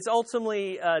saying, it's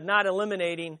ultimately not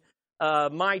eliminating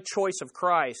my choice of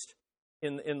Christ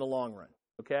in the long run.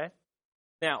 Okay?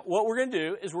 Now, what we're going to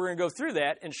do is we're going to go through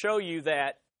that and show you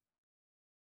that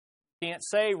you can't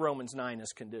say Romans 9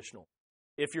 is conditional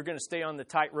if you're going to stay on the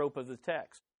tightrope of the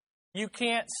text. You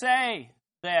can't say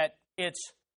that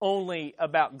it's only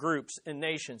about groups and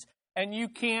nations. And you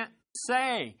can't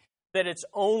say that it's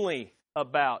only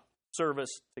about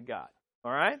service to God.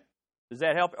 All right? Does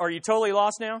that help? Are you totally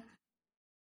lost now?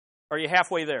 Are you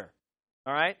halfway there?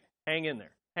 All right? Hang in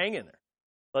there. Hang in there.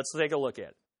 Let's take a look at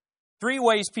it. 3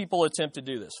 ways people attempt to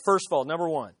do this. First of all, number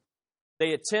 1,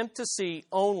 they attempt to see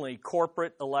only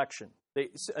corporate election. They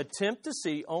attempt to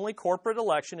see only corporate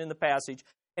election in the passage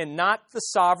and not the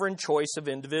sovereign choice of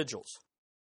individuals.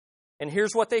 And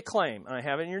here's what they claim, and I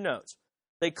have it in your notes.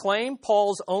 They claim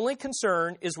Paul's only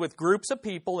concern is with groups of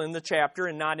people in the chapter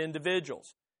and not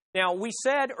individuals. Now, we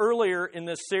said earlier in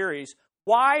this series,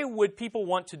 why would people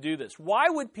want to do this? Why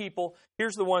would people,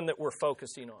 here's the one that we're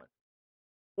focusing on.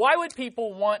 Why would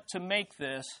people want to make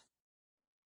this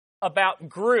about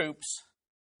groups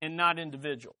and not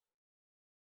individuals?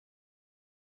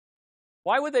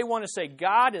 Why would they want to say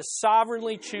God is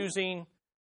sovereignly choosing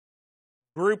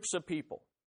groups of people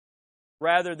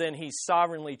rather than He's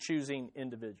sovereignly choosing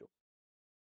individuals?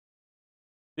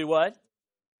 Do what?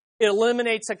 It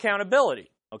eliminates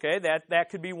accountability. Okay, that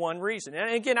could be one reason.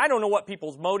 And again, I don't know what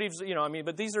people's motives,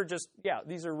 but these are just,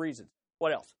 these are reasons.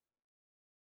 What else?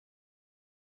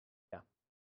 Yeah.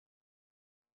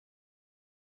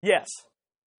 Yes.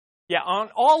 Yeah, on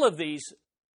all of these,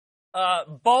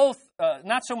 both,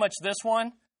 not so much this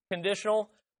one, conditional,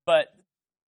 but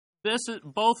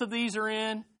both of these are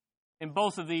in, and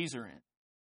both of these are in.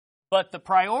 But the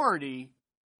priority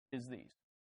is these.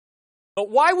 But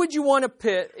why would you want to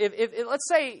pit, if let's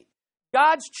say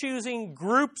God's choosing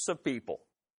groups of people,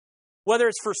 whether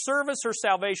it's for service or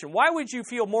salvation, why would you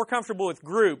feel more comfortable with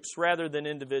groups rather than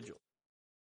individuals?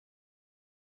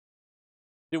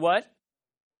 Do what?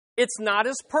 It's not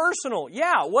as personal.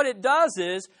 Yeah, what it does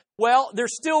is,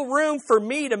 there's still room for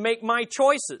me to make my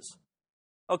choices.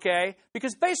 Okay?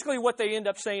 Because basically what they end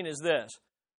up saying is this.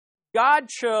 God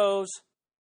chose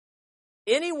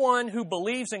anyone who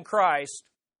believes in Christ.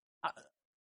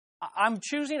 I'm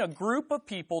choosing a group of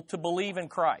people to believe in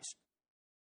Christ.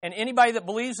 And anybody that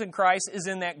believes in Christ is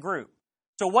in that group.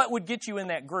 So what would get you in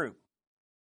that group?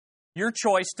 Your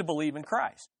choice to believe in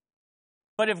Christ.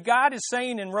 But if God is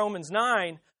saying in Romans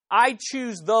 9, I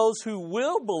choose those who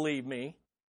will believe me,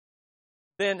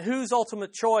 then whose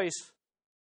ultimate choice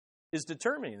is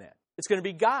determining that? It's going to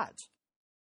be God's.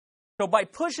 So by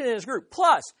pushing in His group,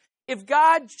 plus, if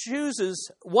God chooses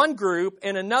one group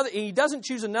and another, and He doesn't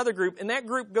choose another group, and that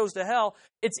group goes to hell,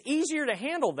 it's easier to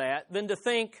handle that than to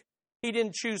think He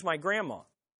didn't choose my grandma.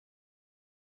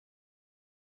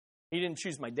 He didn't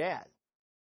choose my dad.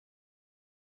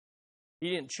 He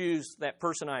didn't choose that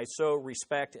person I so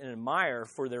respect and admire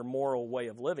for their moral way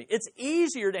of living. It's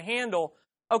easier to handle,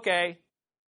 okay,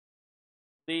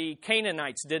 the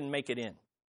Canaanites didn't make it in.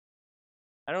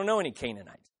 I don't know any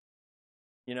Canaanites.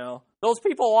 Those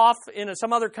people off in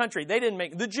some other country, they didn't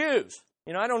make the Jews.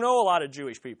 I don't know a lot of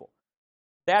Jewish people.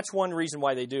 That's one reason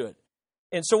why they do it.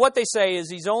 And so what they say is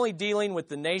He's only dealing with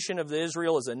the nation of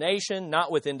Israel as a nation,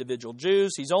 not with individual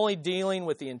Jews. He's only dealing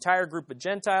with the entire group of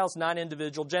Gentiles, not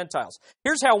individual Gentiles.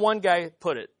 Here's how one guy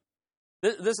put it.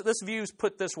 This view is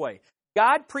put this way.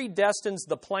 God predestines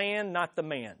the plan, not the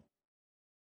man.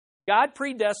 God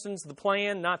predestines the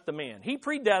plan, not the man. He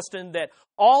predestined that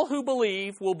all who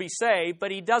believe will be saved,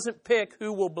 but He doesn't pick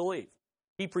who will believe.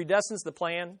 He predestines the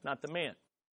plan, not the man.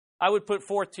 I would put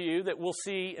forth to you that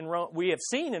we have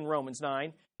seen in Romans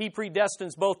 9, He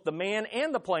predestines both the man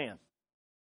and the plan.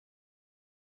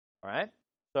 All right?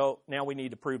 So now we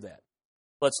need to prove that.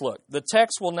 Let's look. The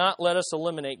text will not let us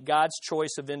eliminate God's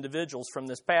choice of individuals from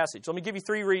this passage. Let me give you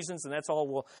 3 reasons, and that's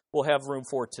all we'll have room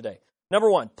for today. Number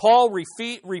 1, Paul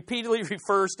repeatedly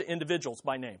refers to individuals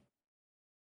by name.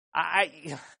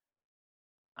 I'm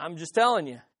just telling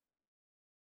you.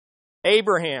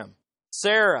 Abraham,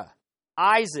 Sarah,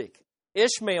 Isaac,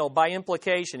 Ishmael by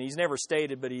implication. He's never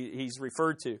stated, but he's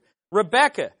referred to.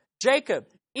 Rebekah, Jacob,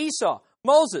 Esau,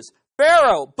 Moses,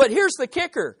 Pharaoh. But here's the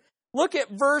kicker. Look at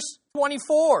verse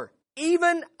 24.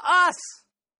 Even us.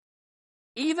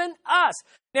 Even us.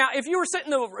 Now, if you were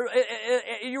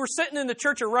sitting in the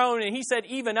Church of Rome and he said,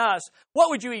 even us, what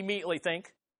would you immediately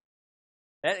think?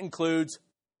 That includes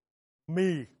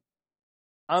me.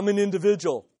 I'm an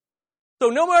individual. So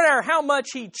no matter how much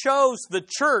he chose the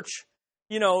church,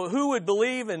 who would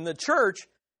believe in the church,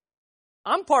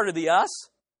 I'm part of the us,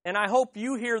 and I hope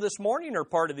you here this morning are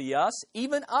part of the us,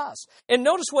 even us. And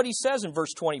notice what he says in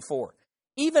verse 24.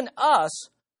 Even us,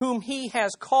 whom he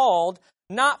has called,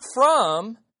 not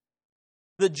from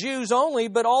the Jews only,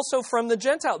 but also from the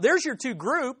Gentiles. There's your two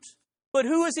groups, but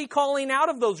who is he calling out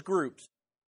of those groups?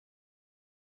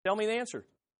 Tell me the answer.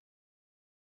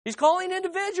 He's calling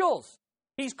individuals.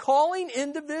 He's calling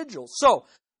individuals. So,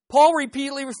 Paul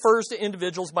repeatedly refers to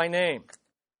individuals by name.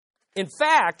 In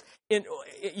fact,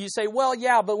 you say, well,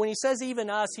 yeah, but when he says even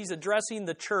us, he's addressing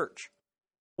the church.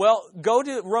 Well, go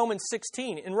to Romans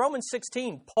 16. In Romans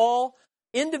 16, Paul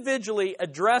individually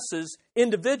addresses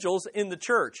individuals in the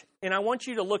church. And I want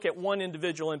you to look at one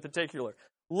individual in particular.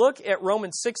 Look at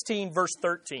Romans 16, verse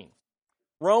 13.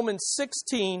 Romans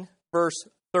 16, verse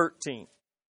 13.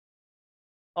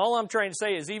 All I'm trying to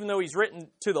say is even though he's written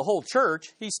to the whole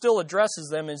church, he still addresses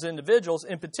them as individuals,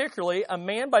 and particularly a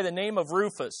man by the name of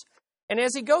Rufus. And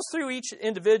as he goes through each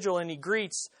individual and he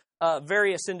greets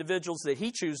various individuals that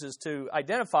he chooses to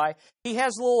identify, he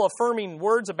has little affirming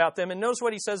words about them. And notice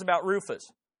what he says about Rufus.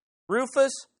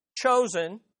 Rufus,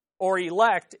 chosen or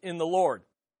elect in the Lord.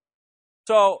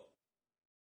 So,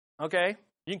 okay,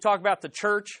 you can talk about the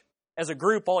church as a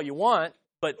group all you want,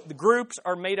 but the groups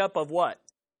are made up of what?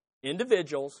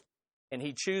 Individuals, and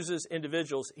he chooses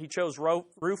individuals. He chose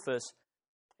Rufus,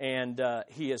 and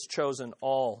he has chosen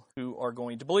all who are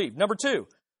going to believe. Number two,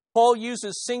 Paul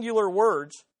uses singular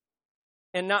words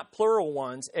and not plural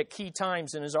ones at key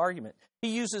times in his argument. He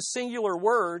uses singular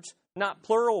words, not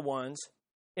plural ones,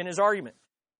 in his argument.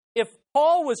 If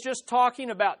Paul was just talking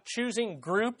about choosing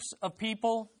groups of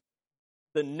people,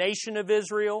 the nation of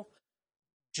Israel,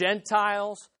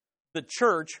 Gentiles, the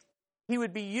church, he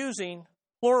would be using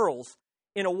plurals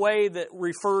in a way that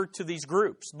refer to these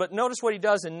groups. But notice what he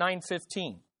does in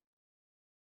 9:15.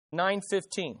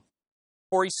 9:15.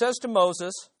 For he says to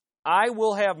Moses, I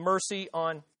will have mercy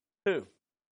on who?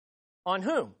 On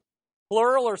whom?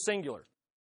 Plural or singular?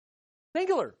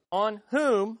 Singular. On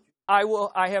whom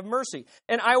I have mercy.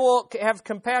 And I will have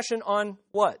compassion on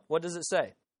what? What does it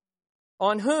say?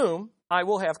 On whom I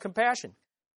will have compassion.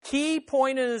 Key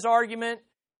point in his argument,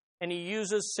 and he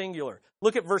uses singular.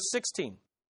 Look at verse 16.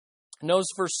 Notice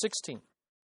verse 16.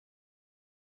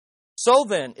 So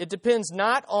then, it depends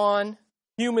not on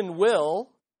human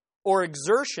will or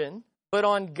exertion, but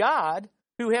on God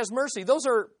who has mercy. Those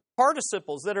are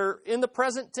participles that are in the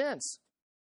present tense.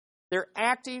 They're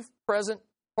active present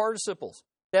participles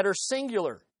that are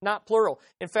singular, not plural.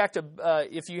 In fact,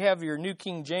 if you have your New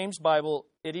King James Bible,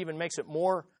 it even makes it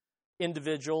more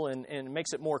individual and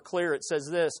makes it more clear. It says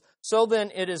this, so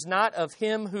then it is not of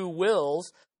him who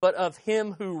wills, but of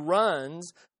him who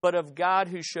runs, but of God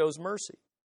who shows mercy.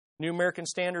 New American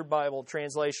Standard Bible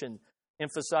translation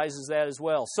emphasizes that as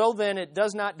well. So then it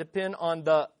does not depend on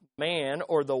the man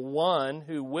or the one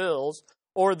who wills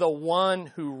or the one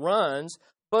who runs,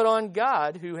 but on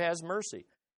God who has mercy.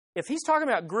 If he's talking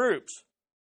about groups,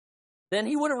 then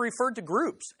he would have referred to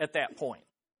groups at that point.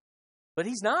 But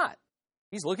he's not.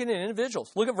 He's looking at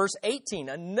individuals. Look at verse 18,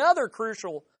 another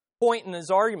crucial point in his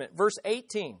argument. Verse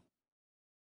 18.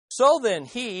 So then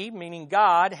he, meaning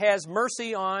God, has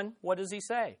mercy on, what does he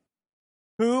say?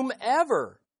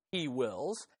 Whomever he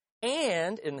wills,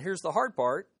 and here's the hard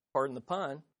part, pardon the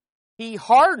pun, he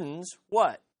hardens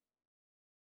what?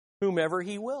 Whomever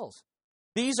he wills.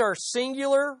 These are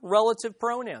singular relative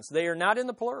pronouns. They are not in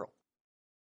the plural.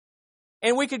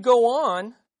 And we could go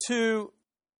on to,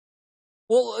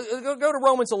 well, go to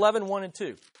Romans 11, 1 and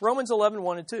 2. Romans 11,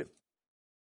 1 and 2.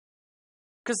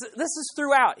 Because this is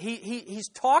throughout. He's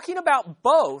talking about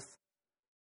both,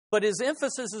 but his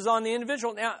emphasis is on the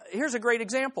individual. Now, here's a great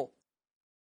example.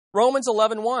 Romans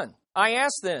 11, 1. I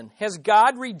ask then, has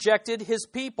God rejected his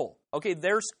people? Okay,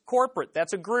 there's corporate.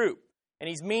 That's a group. And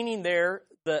he's meaning there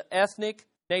the ethnic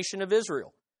nation of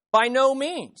Israel. By no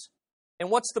means.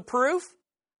 And what's the proof?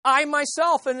 I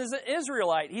myself am an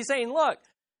Israelite. He's saying, look,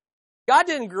 God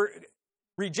didn't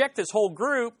reject this whole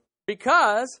group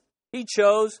because he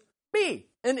chose me,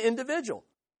 an individual.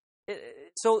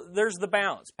 So there's the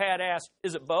balance. Pat asked,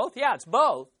 is it both? Yeah, it's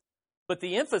both. But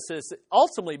the emphasis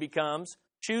ultimately becomes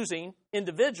choosing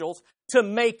individuals to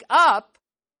make up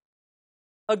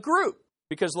a group.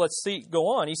 Because let's see, go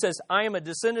on. He says, I am a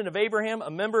descendant of Abraham,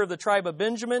 a member of the tribe of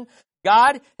Benjamin.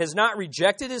 God has not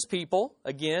rejected his people,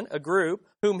 again, a group,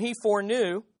 whom he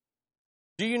foreknew.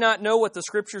 Do you not know what the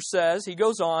scripture says? He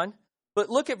goes on. But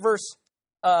look at verse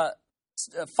 5.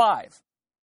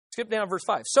 Skip down to verse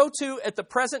 5. So too, at the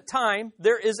present time,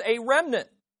 there is a remnant.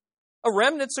 A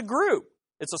remnant's a group.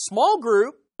 It's a small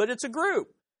group, but it's a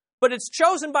group. But it's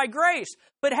chosen by grace.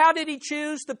 But how did he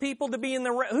choose the people to be in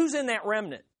the... Who's in that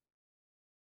remnant?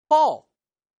 Paul.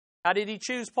 How did he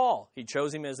choose Paul? He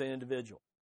chose him as an individual.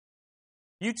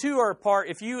 You too are a part...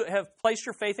 If you have placed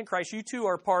your faith in Christ, you too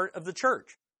are part of the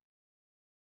church.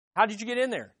 How did you get in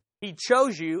there? He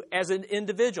chose you as an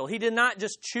individual. He did not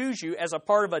just choose you as a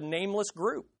part of a nameless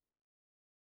group.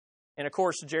 And of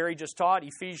course, Jerry just taught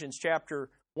Ephesians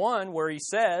chapter 1, where he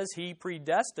says he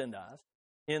predestined us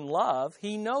in love.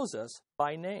 He knows us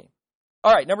by name.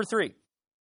 All right, number 3.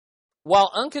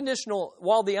 While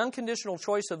the unconditional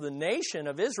choice of the nation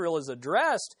of Israel is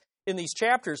addressed in these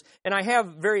chapters, and I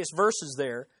have various verses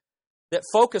there that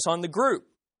focus on the group,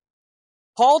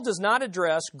 Paul does not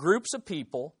address groups of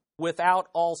people without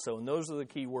also, and those are the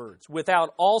key words,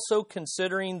 without also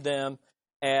considering them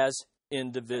as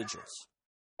individuals.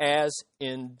 As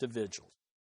individuals.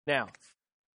 Now,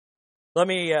 let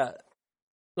me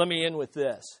end with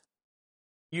this.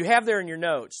 You have there in your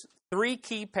notes 3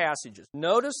 key passages.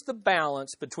 Notice the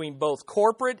balance between both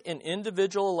corporate and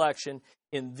individual election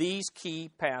in these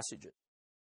key passages.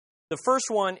 The first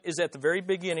one is at the very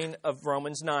beginning of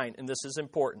Romans 9, and this is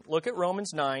important. Look at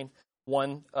Romans 9,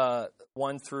 1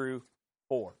 through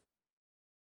 4.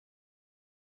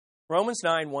 Romans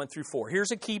 9, 1 through 4.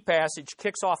 Here's a key passage,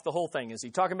 kicks off the whole thing. Is he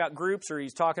talking about groups or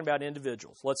he's talking about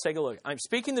individuals? Let's take a look. I'm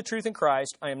speaking the truth in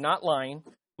Christ. I am not lying.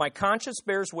 My conscience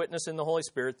bears witness in the Holy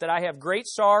Spirit that I have great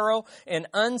sorrow and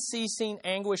unceasing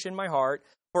anguish in my heart,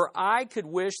 for I could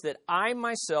wish that I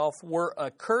myself were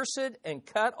accursed and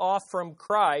cut off from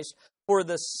Christ for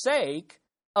the sake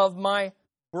of my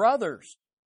brothers.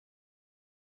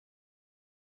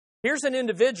 Here's an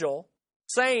individual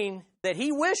saying that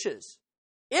he wishes,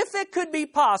 if it could be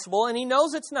possible, and he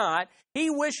knows it's not, he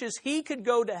wishes he could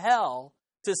go to hell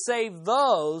to save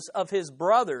those of his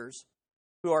brothers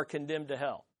who are condemned to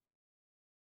hell.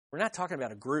 We're not talking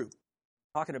about a group.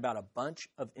 We're talking about a bunch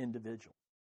of individuals.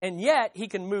 And yet, he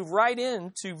can move right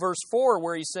into verse 4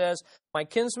 where he says, my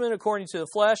kinsmen according to the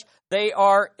flesh, they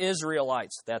are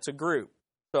Israelites. That's a group.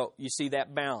 So you see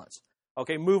that balance.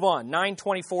 Okay, move on.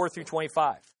 9:24 through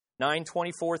 25.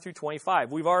 9:24 through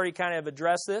 25. We've already kind of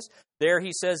addressed this. There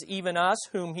he says, even us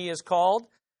whom he has called.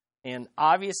 And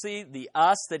obviously, the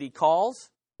us that he calls,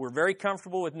 we're very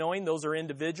comfortable with knowing those are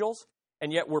individuals.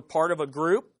 And yet we're part of a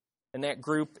group. And that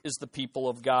group is the people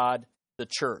of God, the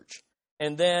church.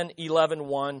 And then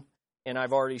 11:1, and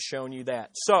I've already shown you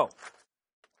that. So,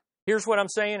 here's what I'm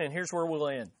saying, and here's where we'll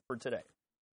end for today.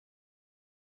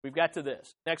 We've got to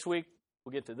this. Next week,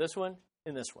 we'll get to this one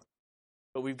and this one.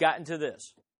 But we've gotten to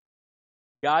this.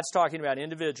 God's talking about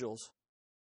individuals,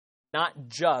 not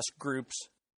just groups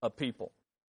of people.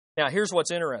 Now, here's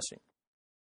what's interesting,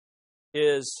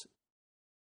 is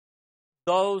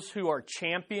those who are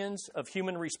champions of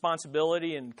human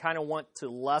responsibility and kind of want to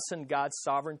lessen God's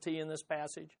sovereignty in this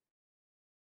passage.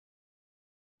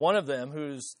 One of them,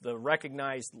 who's the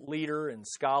recognized leader and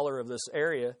scholar of this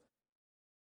area,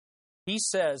 he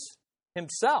says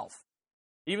himself,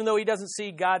 even though he doesn't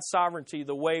see God's sovereignty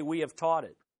the way we have taught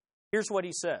it, here's what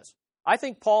he says. I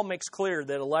think Paul makes clear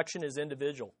that election is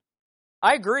individual.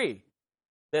 I agree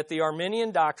that the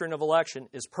Arminian doctrine of election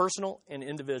is personal and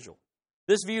individual.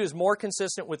 This view is more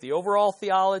consistent with the overall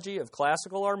theology of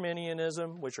classical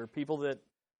Arminianism, which are people that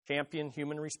champion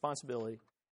human responsibility,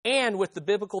 and with the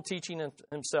biblical teaching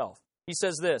himself. He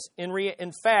says this,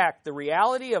 in fact, the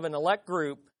reality of an elect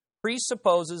group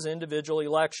presupposes individual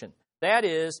election. That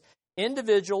is,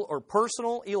 individual or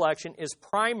personal election is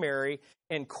primary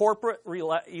and corporate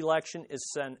election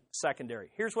is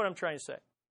secondary. Here's what I'm trying to say.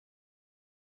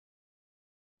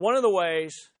 One of the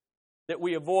ways that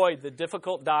we avoid the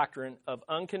difficult doctrine of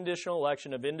unconditional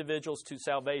election of individuals to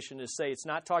salvation is say it's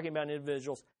not talking about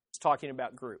individuals, it's talking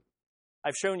about group.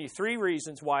 I've shown you 3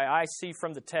 reasons why I see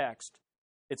from the text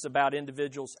it's about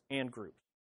individuals and groups.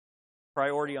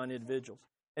 Priority on individuals.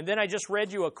 And then I just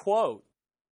read you a quote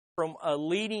from a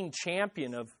leading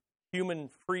champion of human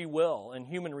free will and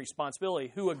human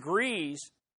responsibility who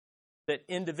agrees that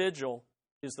individual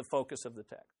is the focus of the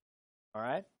text. All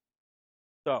right?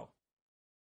 So,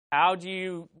 how do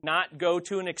you not go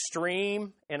to an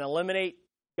extreme and eliminate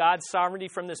God's sovereignty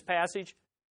from this passage?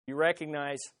 You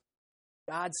recognize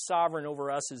God's sovereign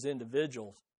over us as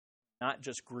individuals, not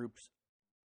just groups.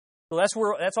 So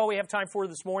that's all we have time for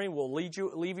this morning. We'll leave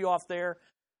you off there.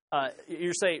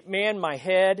 You say, man, my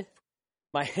head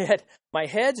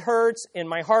hurts and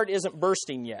my heart isn't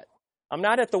bursting yet. I'm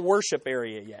not at the worship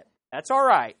area yet. That's all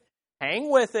right.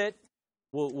 Hang with it.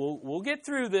 We'll get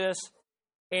through this.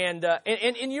 And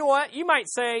you know what? You might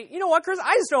say, you know what, Chris?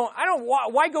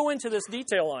 Why go into this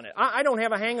detail on it? I don't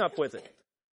have a hang up with it.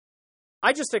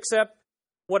 I just accept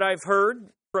what I've heard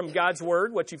from God's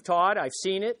Word, what you've taught. I've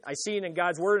seen it. I see it in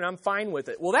God's Word, and I'm fine with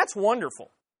it. Well, that's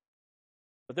wonderful.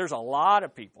 But there's a lot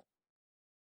of people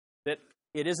that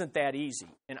it isn't that easy,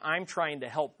 and I'm trying to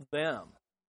help them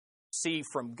see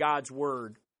from God's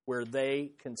Word where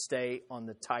they can stay on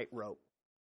the tightrope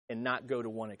and not go to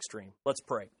one extreme. Let's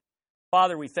pray.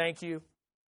 Father, we thank you.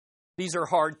 These are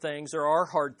hard things. There are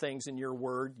hard things in your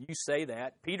Word. You say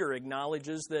that. Peter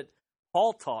acknowledges that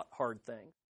Paul taught hard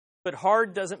things. But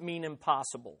hard doesn't mean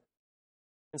impossible.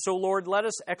 And so, Lord, let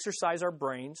us exercise our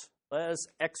brains. Let us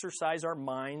exercise our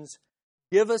minds.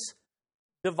 Give us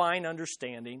divine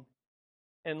understanding.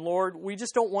 And, Lord, we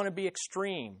just don't want to be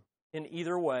extreme in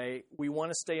either way. We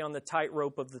want to stay on the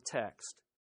tightrope of the text.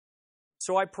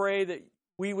 So I pray that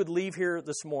we would leave here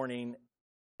this morning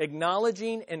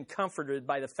acknowledging and comforted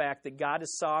by the fact that God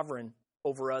is sovereign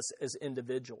over us as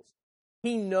individuals.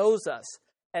 He knows us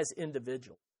as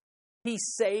individuals. He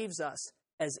saves us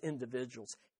as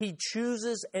individuals. He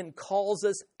chooses and calls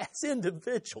us as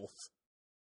individuals.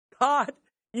 God,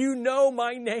 you know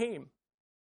my name.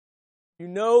 You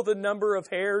know the number of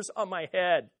hairs on my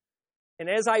head. And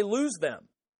as I lose them,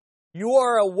 you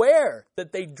are aware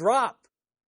that they drop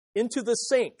into the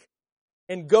sink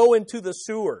and go into the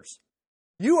sewers.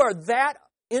 You are that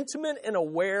intimate and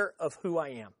aware of who I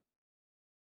am.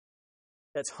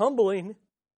 That's humbling,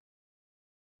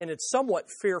 and it's somewhat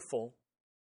fearful,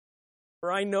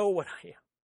 for I know what I am,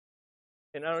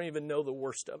 and I don't even know the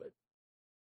worst of it.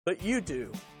 But you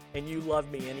do, and you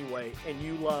love me anyway, and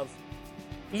you love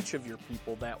each of your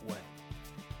people that way.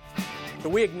 So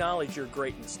we acknowledge your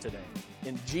greatness today.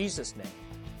 In Jesus' name.